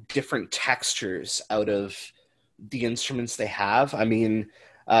making different textures out of the instruments they have. I mean,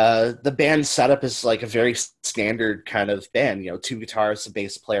 the band setup is like a very standard kind of band. You know, 2 guitars, a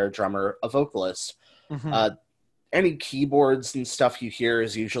bass player, drummer, a vocalist. Mhm. Any keyboards and stuff you hear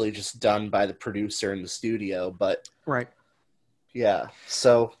is usually just done by the producer in the studio. But Right. yeah,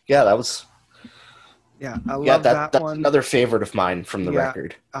 so yeah, that was Yeah, I love that that's one. another favorite of mine from the Yeah.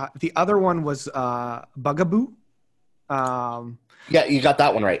 record. The other one was Bugaboo. Yeah, you got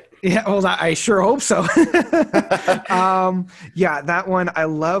that one right. Yeah, well, I sure hope so. Yeah, that one, I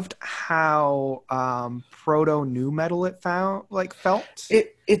loved how proto new metal it felt.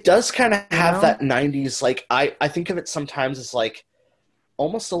 It does kind of have know? that 90s, like I think of it sometimes as like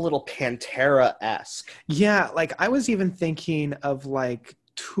almost a little Pantera-esque. Yeah, like I was even thinking of like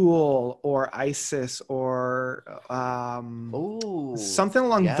Tool or Isis or Ooh, something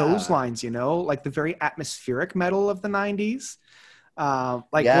along yeah. those lines, like the very atmospheric metal of the 90s.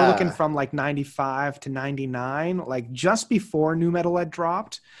 We're Yeah. looking from like 95 to 99, like just before new metal had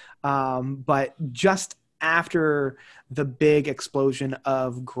dropped, but just after the big explosion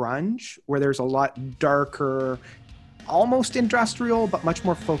of grunge, where there's a lot darker, almost industrial, but much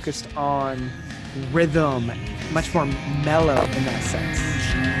more focused on rhythm, much more mellow in that sense.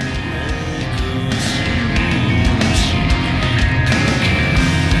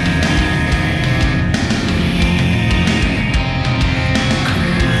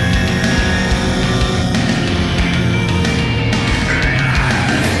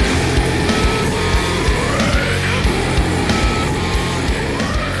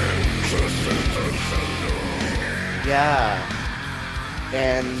 Yeah.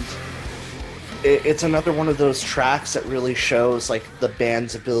 And it's another one of those tracks that really shows like the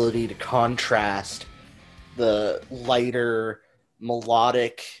band's ability to contrast the lighter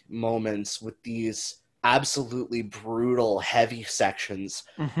melodic moments with these absolutely brutal heavy sections.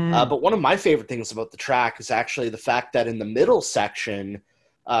 Mhm. But one of my favorite things about the track is actually the fact that in the middle section,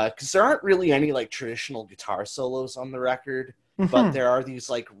 because there aren't really any like traditional guitar solos on the record, but Mhm. there are these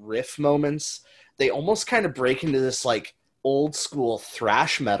like riff moments. They almost kind of break into this like old school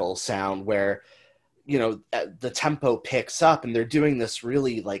thrash metal sound where the tempo picks up and they're doing this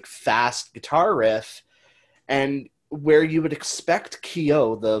really like fast guitar riff, and where you would expect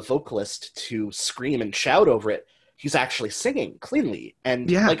Kyo, the vocalist, to scream and shout over it, he's actually singing cleanly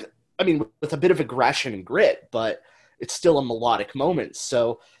and Yeah. with a bit of aggression and grit, but it's still a melodic moment.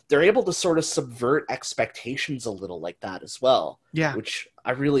 So they're able to sort of subvert expectations a little like that as well. Yeah. Which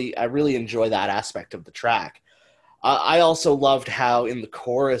I really enjoy that aspect of the track. I also loved how in the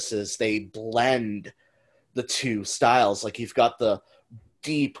choruses they blend the two styles. Like you've got the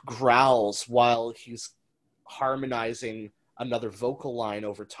deep growls while he's harmonizing another vocal line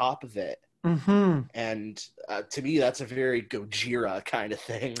over top of it. Mhm. And to me, that's a very Gojira kind of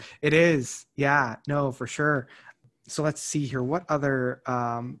thing. It is. Yeah, no, for sure. So let's see here. What other?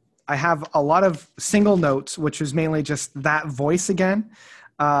 I have a lot of single notes, which is mainly just that voice again,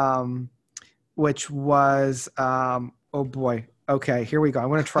 which was oh boy. Okay, here we go. I'm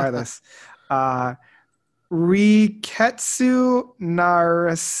going to try this. Riketsu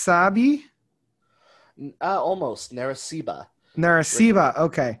Narasabi. Almost Narasiba. Narasiba.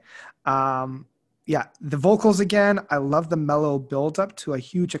 Okay. Yeah, the vocals again. I love the mellow build up to a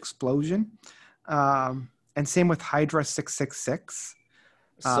huge explosion. And same with Hydra 666.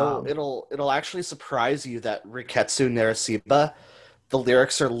 So it'll actually surprise you that Riketsu Narasiba, the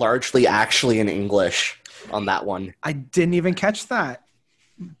lyrics are largely actually in English on that one. I didn't even catch that.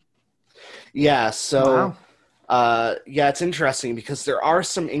 Yeah, so Wow. yeah, it's interesting because there are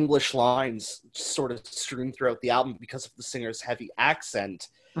some English lines sort of strewn throughout the album because of the singer's heavy accent.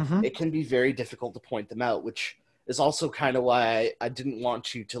 Mhm. It can be very difficult to point them out, which is also kind of why I didn't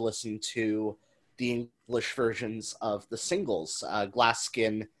want you to listen to the English versions of the singles, Glass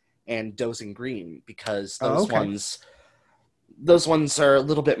Skin and Dozing Green, because Oh, okay. those ones are a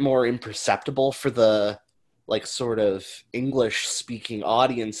little bit more imperceptible for the like sort of English speaking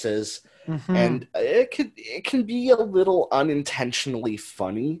audiences, Mhm. and it can be a little unintentionally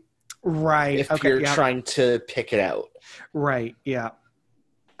funny Right. if Okay. you're Yeah. trying to pick it out. Right. Yeah.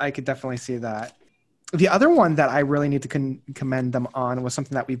 I could definitely see that. The other one that I really need to commend them on was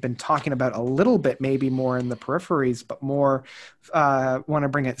something that we've been talking about a little bit, maybe more in the peripheries, but more want to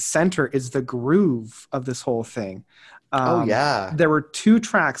bring it center is the groove of this whole thing. Oh yeah. There were two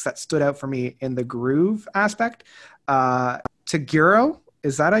tracks that stood out for me in the groove aspect. Taguro,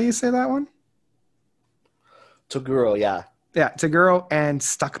 is that how you say that one? Toguro, yeah. Yeah, Taguro and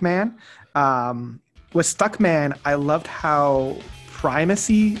Stuckman. With Stuckman, I loved how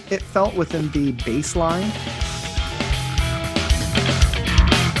primacy it felt within the bass line.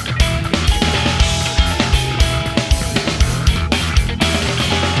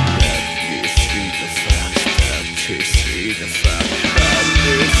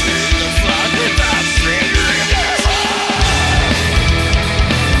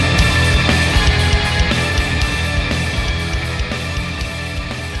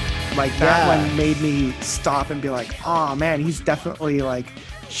 Like that Yeah. one made me stop and be like, oh man, he's definitely like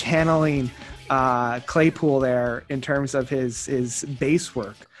channeling Claypool there in terms of his bass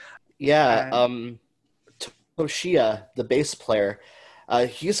work. Yeah, And- Toshia, the bass player,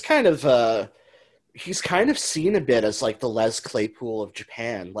 he's kind of seen a bit as like the Les Claypool of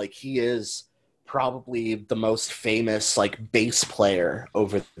Japan. Like he is probably the most famous like bass player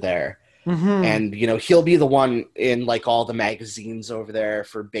over there. Mhm. And you know, he'll be the one in like all the magazines over there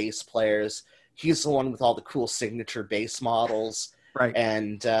for bass players. He's the one with all the cool signature bass models. Right.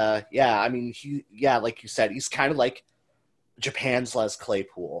 And yeah, I mean, like you said, he's kind of like Japan's Les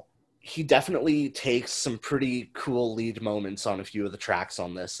Claypool. He definitely takes some pretty cool lead moments on a few of the tracks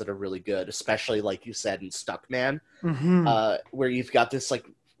on this that are really good, especially like you said in Stuckman, Mhm. where you've got this like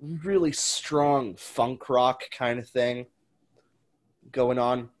really strong funk rock kind of thing going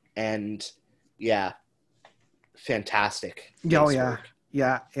on, and yeah, fantastic. Oh bass yeah. work.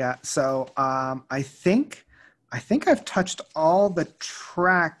 Yeah. So I think I've touched all the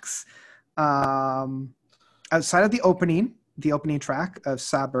tracks outside of the opening track of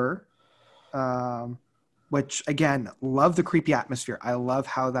Saber, which again, love the creepy atmosphere. I love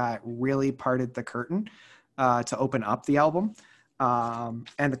how that really parted the curtain to open up the album. And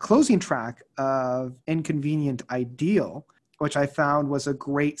the closing track of Inconvenient Ideal, which I found was a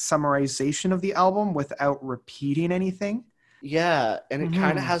great summarization of the album without repeating anything. Yeah, and it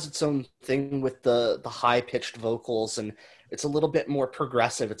kind Mhm. of has its own thing with the high pitched vocals, and it's a little bit more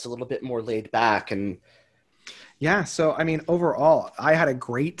progressive. It's a little bit more laid back, and Yeah, so I mean, overall, I had a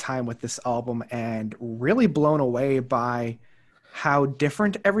great time with this album and really blown away by how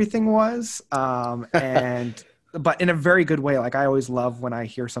different everything was. And but in a very good way. Like I always love when I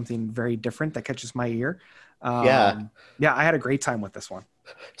hear something very different that catches my ear. yeah. Yeah, I had a great time with this one.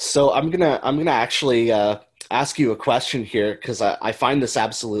 So I'm gonna actually ask you a question here because I find this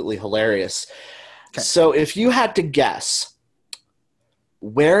absolutely hilarious. Okay. So if you had to guess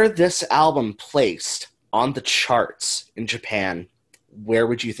where this album placed on the charts in Japan, where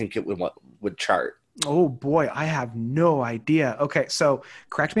would you think it would chart? Oh boy, I have no idea. Okay, so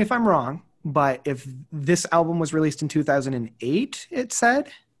correct me if I'm wrong, but if this album was released in 2008, it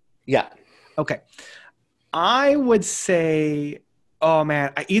said? Yeah. Okay. I would say, oh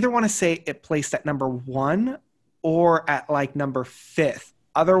man, I either want to say it placed at number 1 or at like number 5th.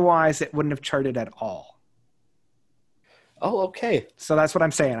 Otherwise, it wouldn't have charted at all. Oh, okay. So that's what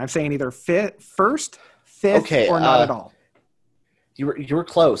I'm saying. I'm saying either first, 5th, Okay, or not at all. You were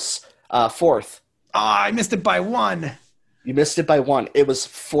close. Fourth. I missed it by one. You missed it by one. It was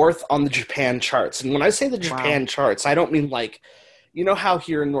fourth on the Japan charts. And when I say the Japan charts, I don't mean like, you know how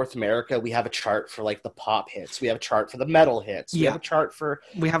here in North America we have a chart for like the pop hits, we have a chart for the metal hits, we have a chart for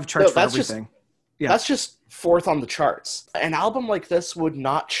charts for everything. That's just fourth on the charts. An album like this would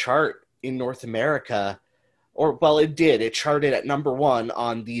not chart in North America, or well, it did. It charted at number 1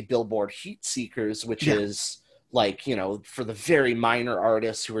 on the Billboard Heat Seekers, which is like, you know, for the very minor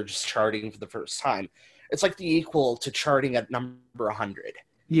artists who are just charting for the first time. It's like the equal to charting at number 100.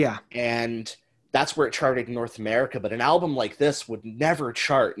 Yeah. And that's where it charted in North America. But an album like this would never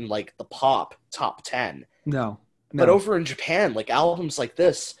chart in like the pop top 10. No. But over in Japan, like albums like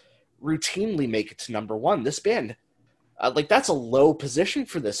this routinely make it to number 1. This band, like that's a low position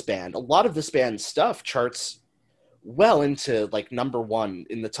for this band. A lot of this band's stuff charts well into like number 1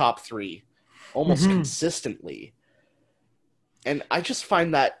 in the top 3 almost consistently. And I just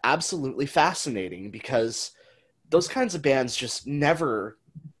find that absolutely fascinating because those kinds of bands just never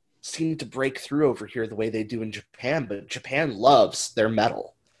seem to break through over here the way they do in Japan, but Japan loves their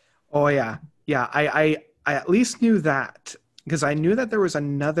metal. Oh, yeah. Yeah, I at least knew that because I knew that there was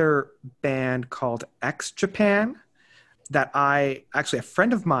another band called X Japan that actually a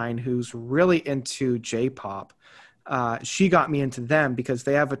friend of mine who's really into J-pop, she got me into them because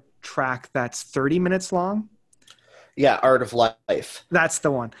they have a track that's 30 minutes long. Yeah, Art of Life. That's the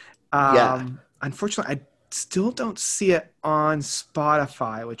one. Unfortunately, I still don't see it on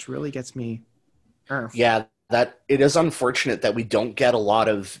Spotify, which really gets me. Yeah, that it is unfortunate that we don't get a lot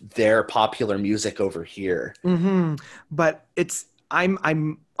of their popular music over here. But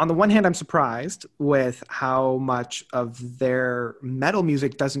I'm on the one hand, I'm surprised with how much of their metal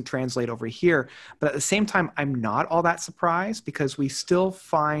music doesn't translate over here. But at the same time, I'm not all that surprised because we still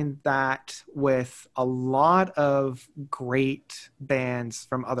find that with a lot of great bands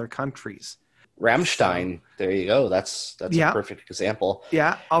from other countries. Rammstein, there you go. That's a perfect example.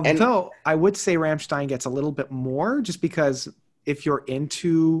 Yeah, although I would say Rammstein gets a little bit more just because if you're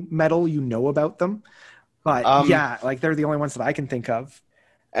into metal, you know about them. But like they're the only ones that I can think of.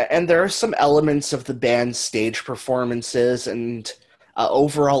 And there are some elements of the band's stage performances and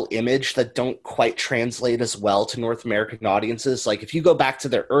overall image that don't quite translate as well to North American audiences. Like if you go back to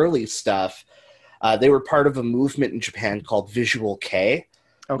their early stuff, they were part of a movement in Japan called Visual Kei,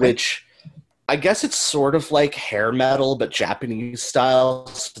 which I guess it's sort of like hair metal, but Japanese style.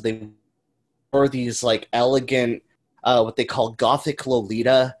 So they wore these like elegant, what they call Gothic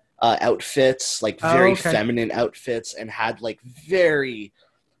Lolita outfits, like very feminine outfits, and had like very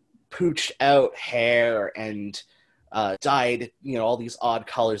pooched out hair and dyed, you know, all these odd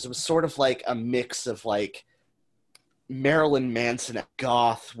colors. It was sort of like a mix of like Marilyn Manson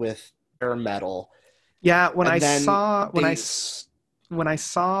goth with hair metal. Yeah, when I saw like when I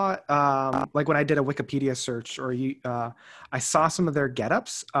did a Wikipedia search or I saw some of their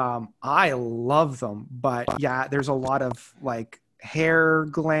get-ups. I love them, but yeah, there's a lot of like hair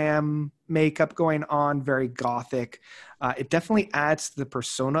glam makeup going on, very gothic. It definitely adds to the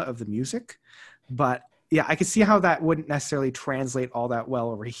persona of the music, but yeah, I could see how that wouldn't necessarily translate all that well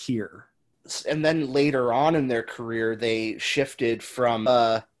over here. And then later on in their career, they shifted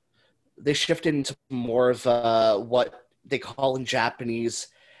into more of what they call in Japanese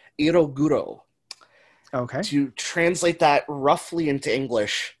iroguro. Okay. To translate that roughly into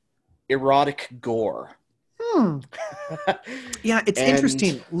English, erotic gore. Yeah, it's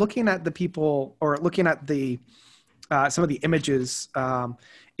interesting looking at the people or looking at the some of the images.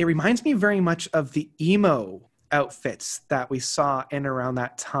 It reminds me very much of the emo outfits that we saw in around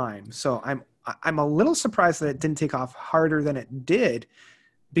that time. So I'm a little surprised that it didn't take off harder than it did,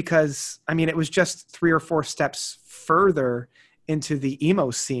 because I mean it was just 3 or 4 steps further into the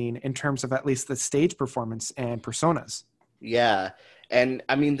emo scene in terms of at least the stage performance and personas. Yeah. And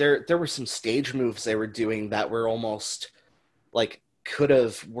I mean, there were some stage moves they were doing that were almost like could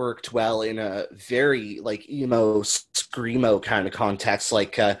have worked well in a very like emo, screamo kind of context.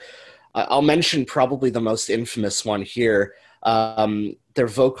 Like I'll mention probably the most infamous one here. Their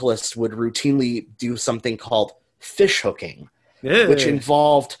vocalist would routinely do something called fish hooking, which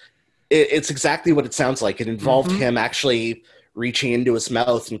involved, it's exactly what it sounds like. It involved him actually reaching into his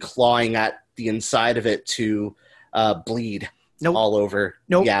mouth and clawing at the inside of it to bleed. All over.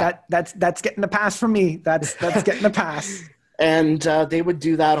 Yeah. That's getting a pass from me. That's getting a pass. And they would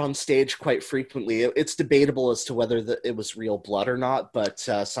do that on stage quite frequently. It's debatable as to whether it was real blood or not, but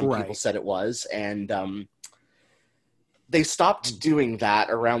some people said it was. And they stopped doing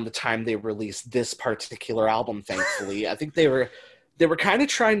that around the time they released this particular album, thankfully. I think they were kind of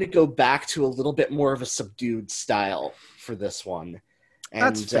trying to go back to a little bit more of a subdued style for this one. And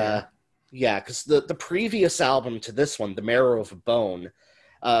that's fair. Yeah, because the previous album to this one, The Marrow of a Bone,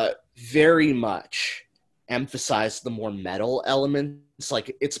 very much emphasized the more metal elements.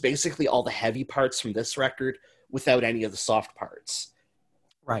 Like, it's basically all the heavy parts from this record without any of the soft parts.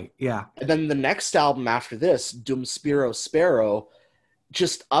 Right, yeah. And then the next album after this, Dum Spiro Spero,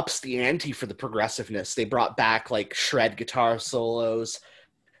 just ups the ante for the progressiveness. They brought back, like, shred guitar solos.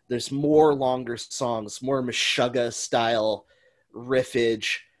 There's more longer songs, more Meshuggah-style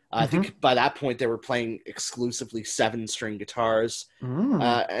riffage. I think by that point they were playing exclusively 7-string guitars.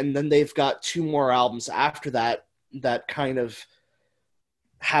 And then they've got 2 more albums after that that kind of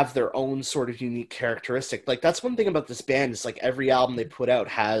have their own sort of unique characteristic. Like, that's one thing about this band is, like, every album they put out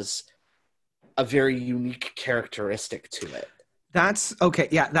has a very unique characteristic to it. That's okay.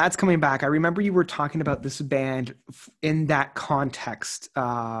 Yeah, that's coming back. I remember you were talking about this band in that context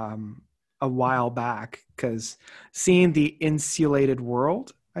a while back, because seeing the Insulated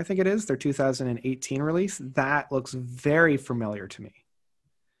World, I think it is, their 2018 release, that looks very familiar to me.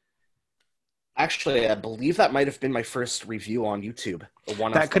 Actually, I believe that might have been my first review on YouTube.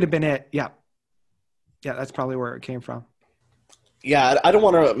 That could have been it. Yeah. Yeah, that's probably where it came from. Yeah, I don't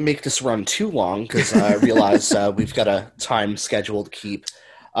want to make this run too long because I realize we've got a time schedule to keep.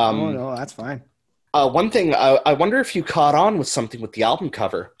 Oh, no, that's fine. One thing, I wonder if you caught on with something with the album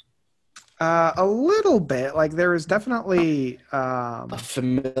cover. A little bit. Like, there is definitely A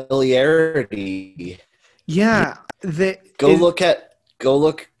familiarity. Yeah. Go look.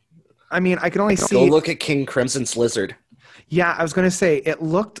 I mean, I can only see. Go look at King Crimson's Lizard. Yeah, I was going to say, it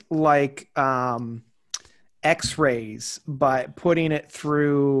looked like X-rays, but putting it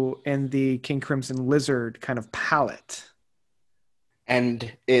through in the King Crimson Lizard kind of palette.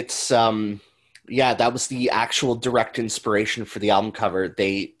 And it's, that was the actual direct inspiration for the album cover.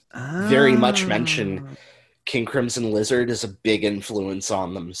 They very much mention King Crimson Lizard as a big influence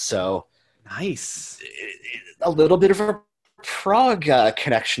on them. So nice. A little bit of a prog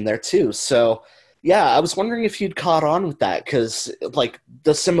connection there too. So yeah, I was wondering if you'd caught on with that, because like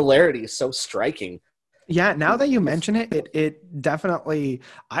the similarity is so striking. Yeah, now that you mention it, it definitely,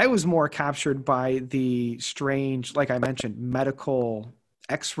 I was more captured by the strange, like I mentioned, medical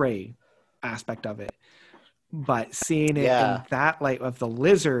X-ray aspect of it. But seeing it in that light of the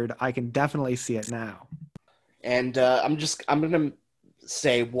Lizard, I can definitely see it now. And I'm going to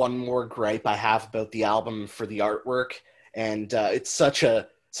say one more gripe I have about the album for the artwork. And it's such a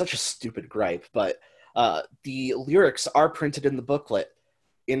stupid gripe, but the lyrics are printed in the booklet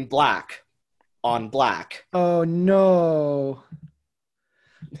in black on black. Oh no!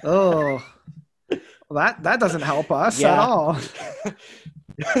 Oh, well, that doesn't help us at all.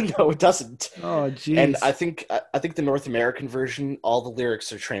 No, it doesn't. Oh, geez. And I think the North American version, all the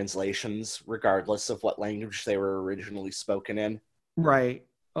lyrics are translations, regardless of what language they were originally spoken in. Right.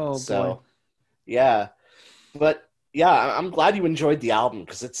 Oh, so, boy. Yeah, but yeah, I'm glad you enjoyed the album,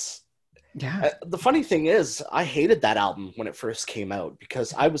 because it's. Yeah. The funny thing is, I hated that album when it first came out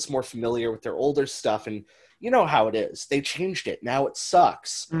because I was more familiar with their older stuff, and you know how it is. They changed it. Now it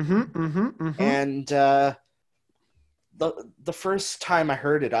sucks. And the first time I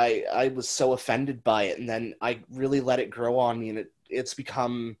heard it, I was so offended by it, and then I really let it grow on me, and it's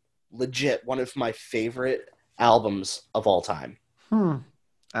become legit one of my favorite albums of all time.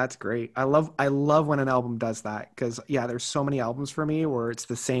 That's great. I love when an album does that, because there's so many albums for me where it's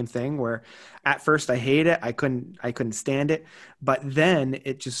the same thing, where at first I hate it, I couldn't stand it, but then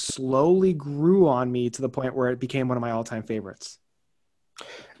it just slowly grew on me to the point where it became one of my all-time favorites.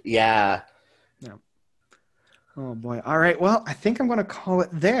 Yeah. Oh boy. All right. Well, I think I'm going to call it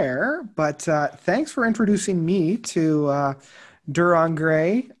there, but thanks for introducing me to Dir en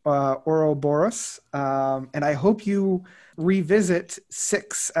Grey, Ouroboros, and I hope you revisit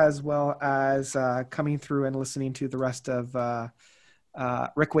 6 as well as coming through and listening to the rest of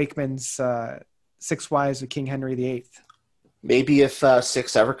Rick Wakeman's 6 Wives of King Henry VIII. Maybe if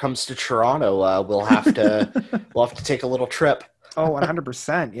 6 ever comes to Toronto, we'll have to take a little trip. Oh,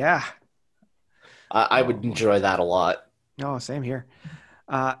 100%. Yeah. I would enjoy that a lot. Oh, same here.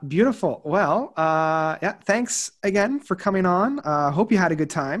 Beautiful. Well, thanks again for coming on. Hope you had a good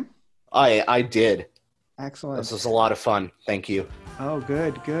time. I did. Excellent. This was a lot of fun. Thank you. Oh,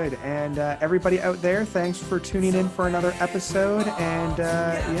 good. And everybody out there, thanks for tuning in for another episode. And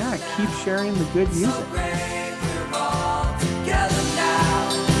keep sharing the good music.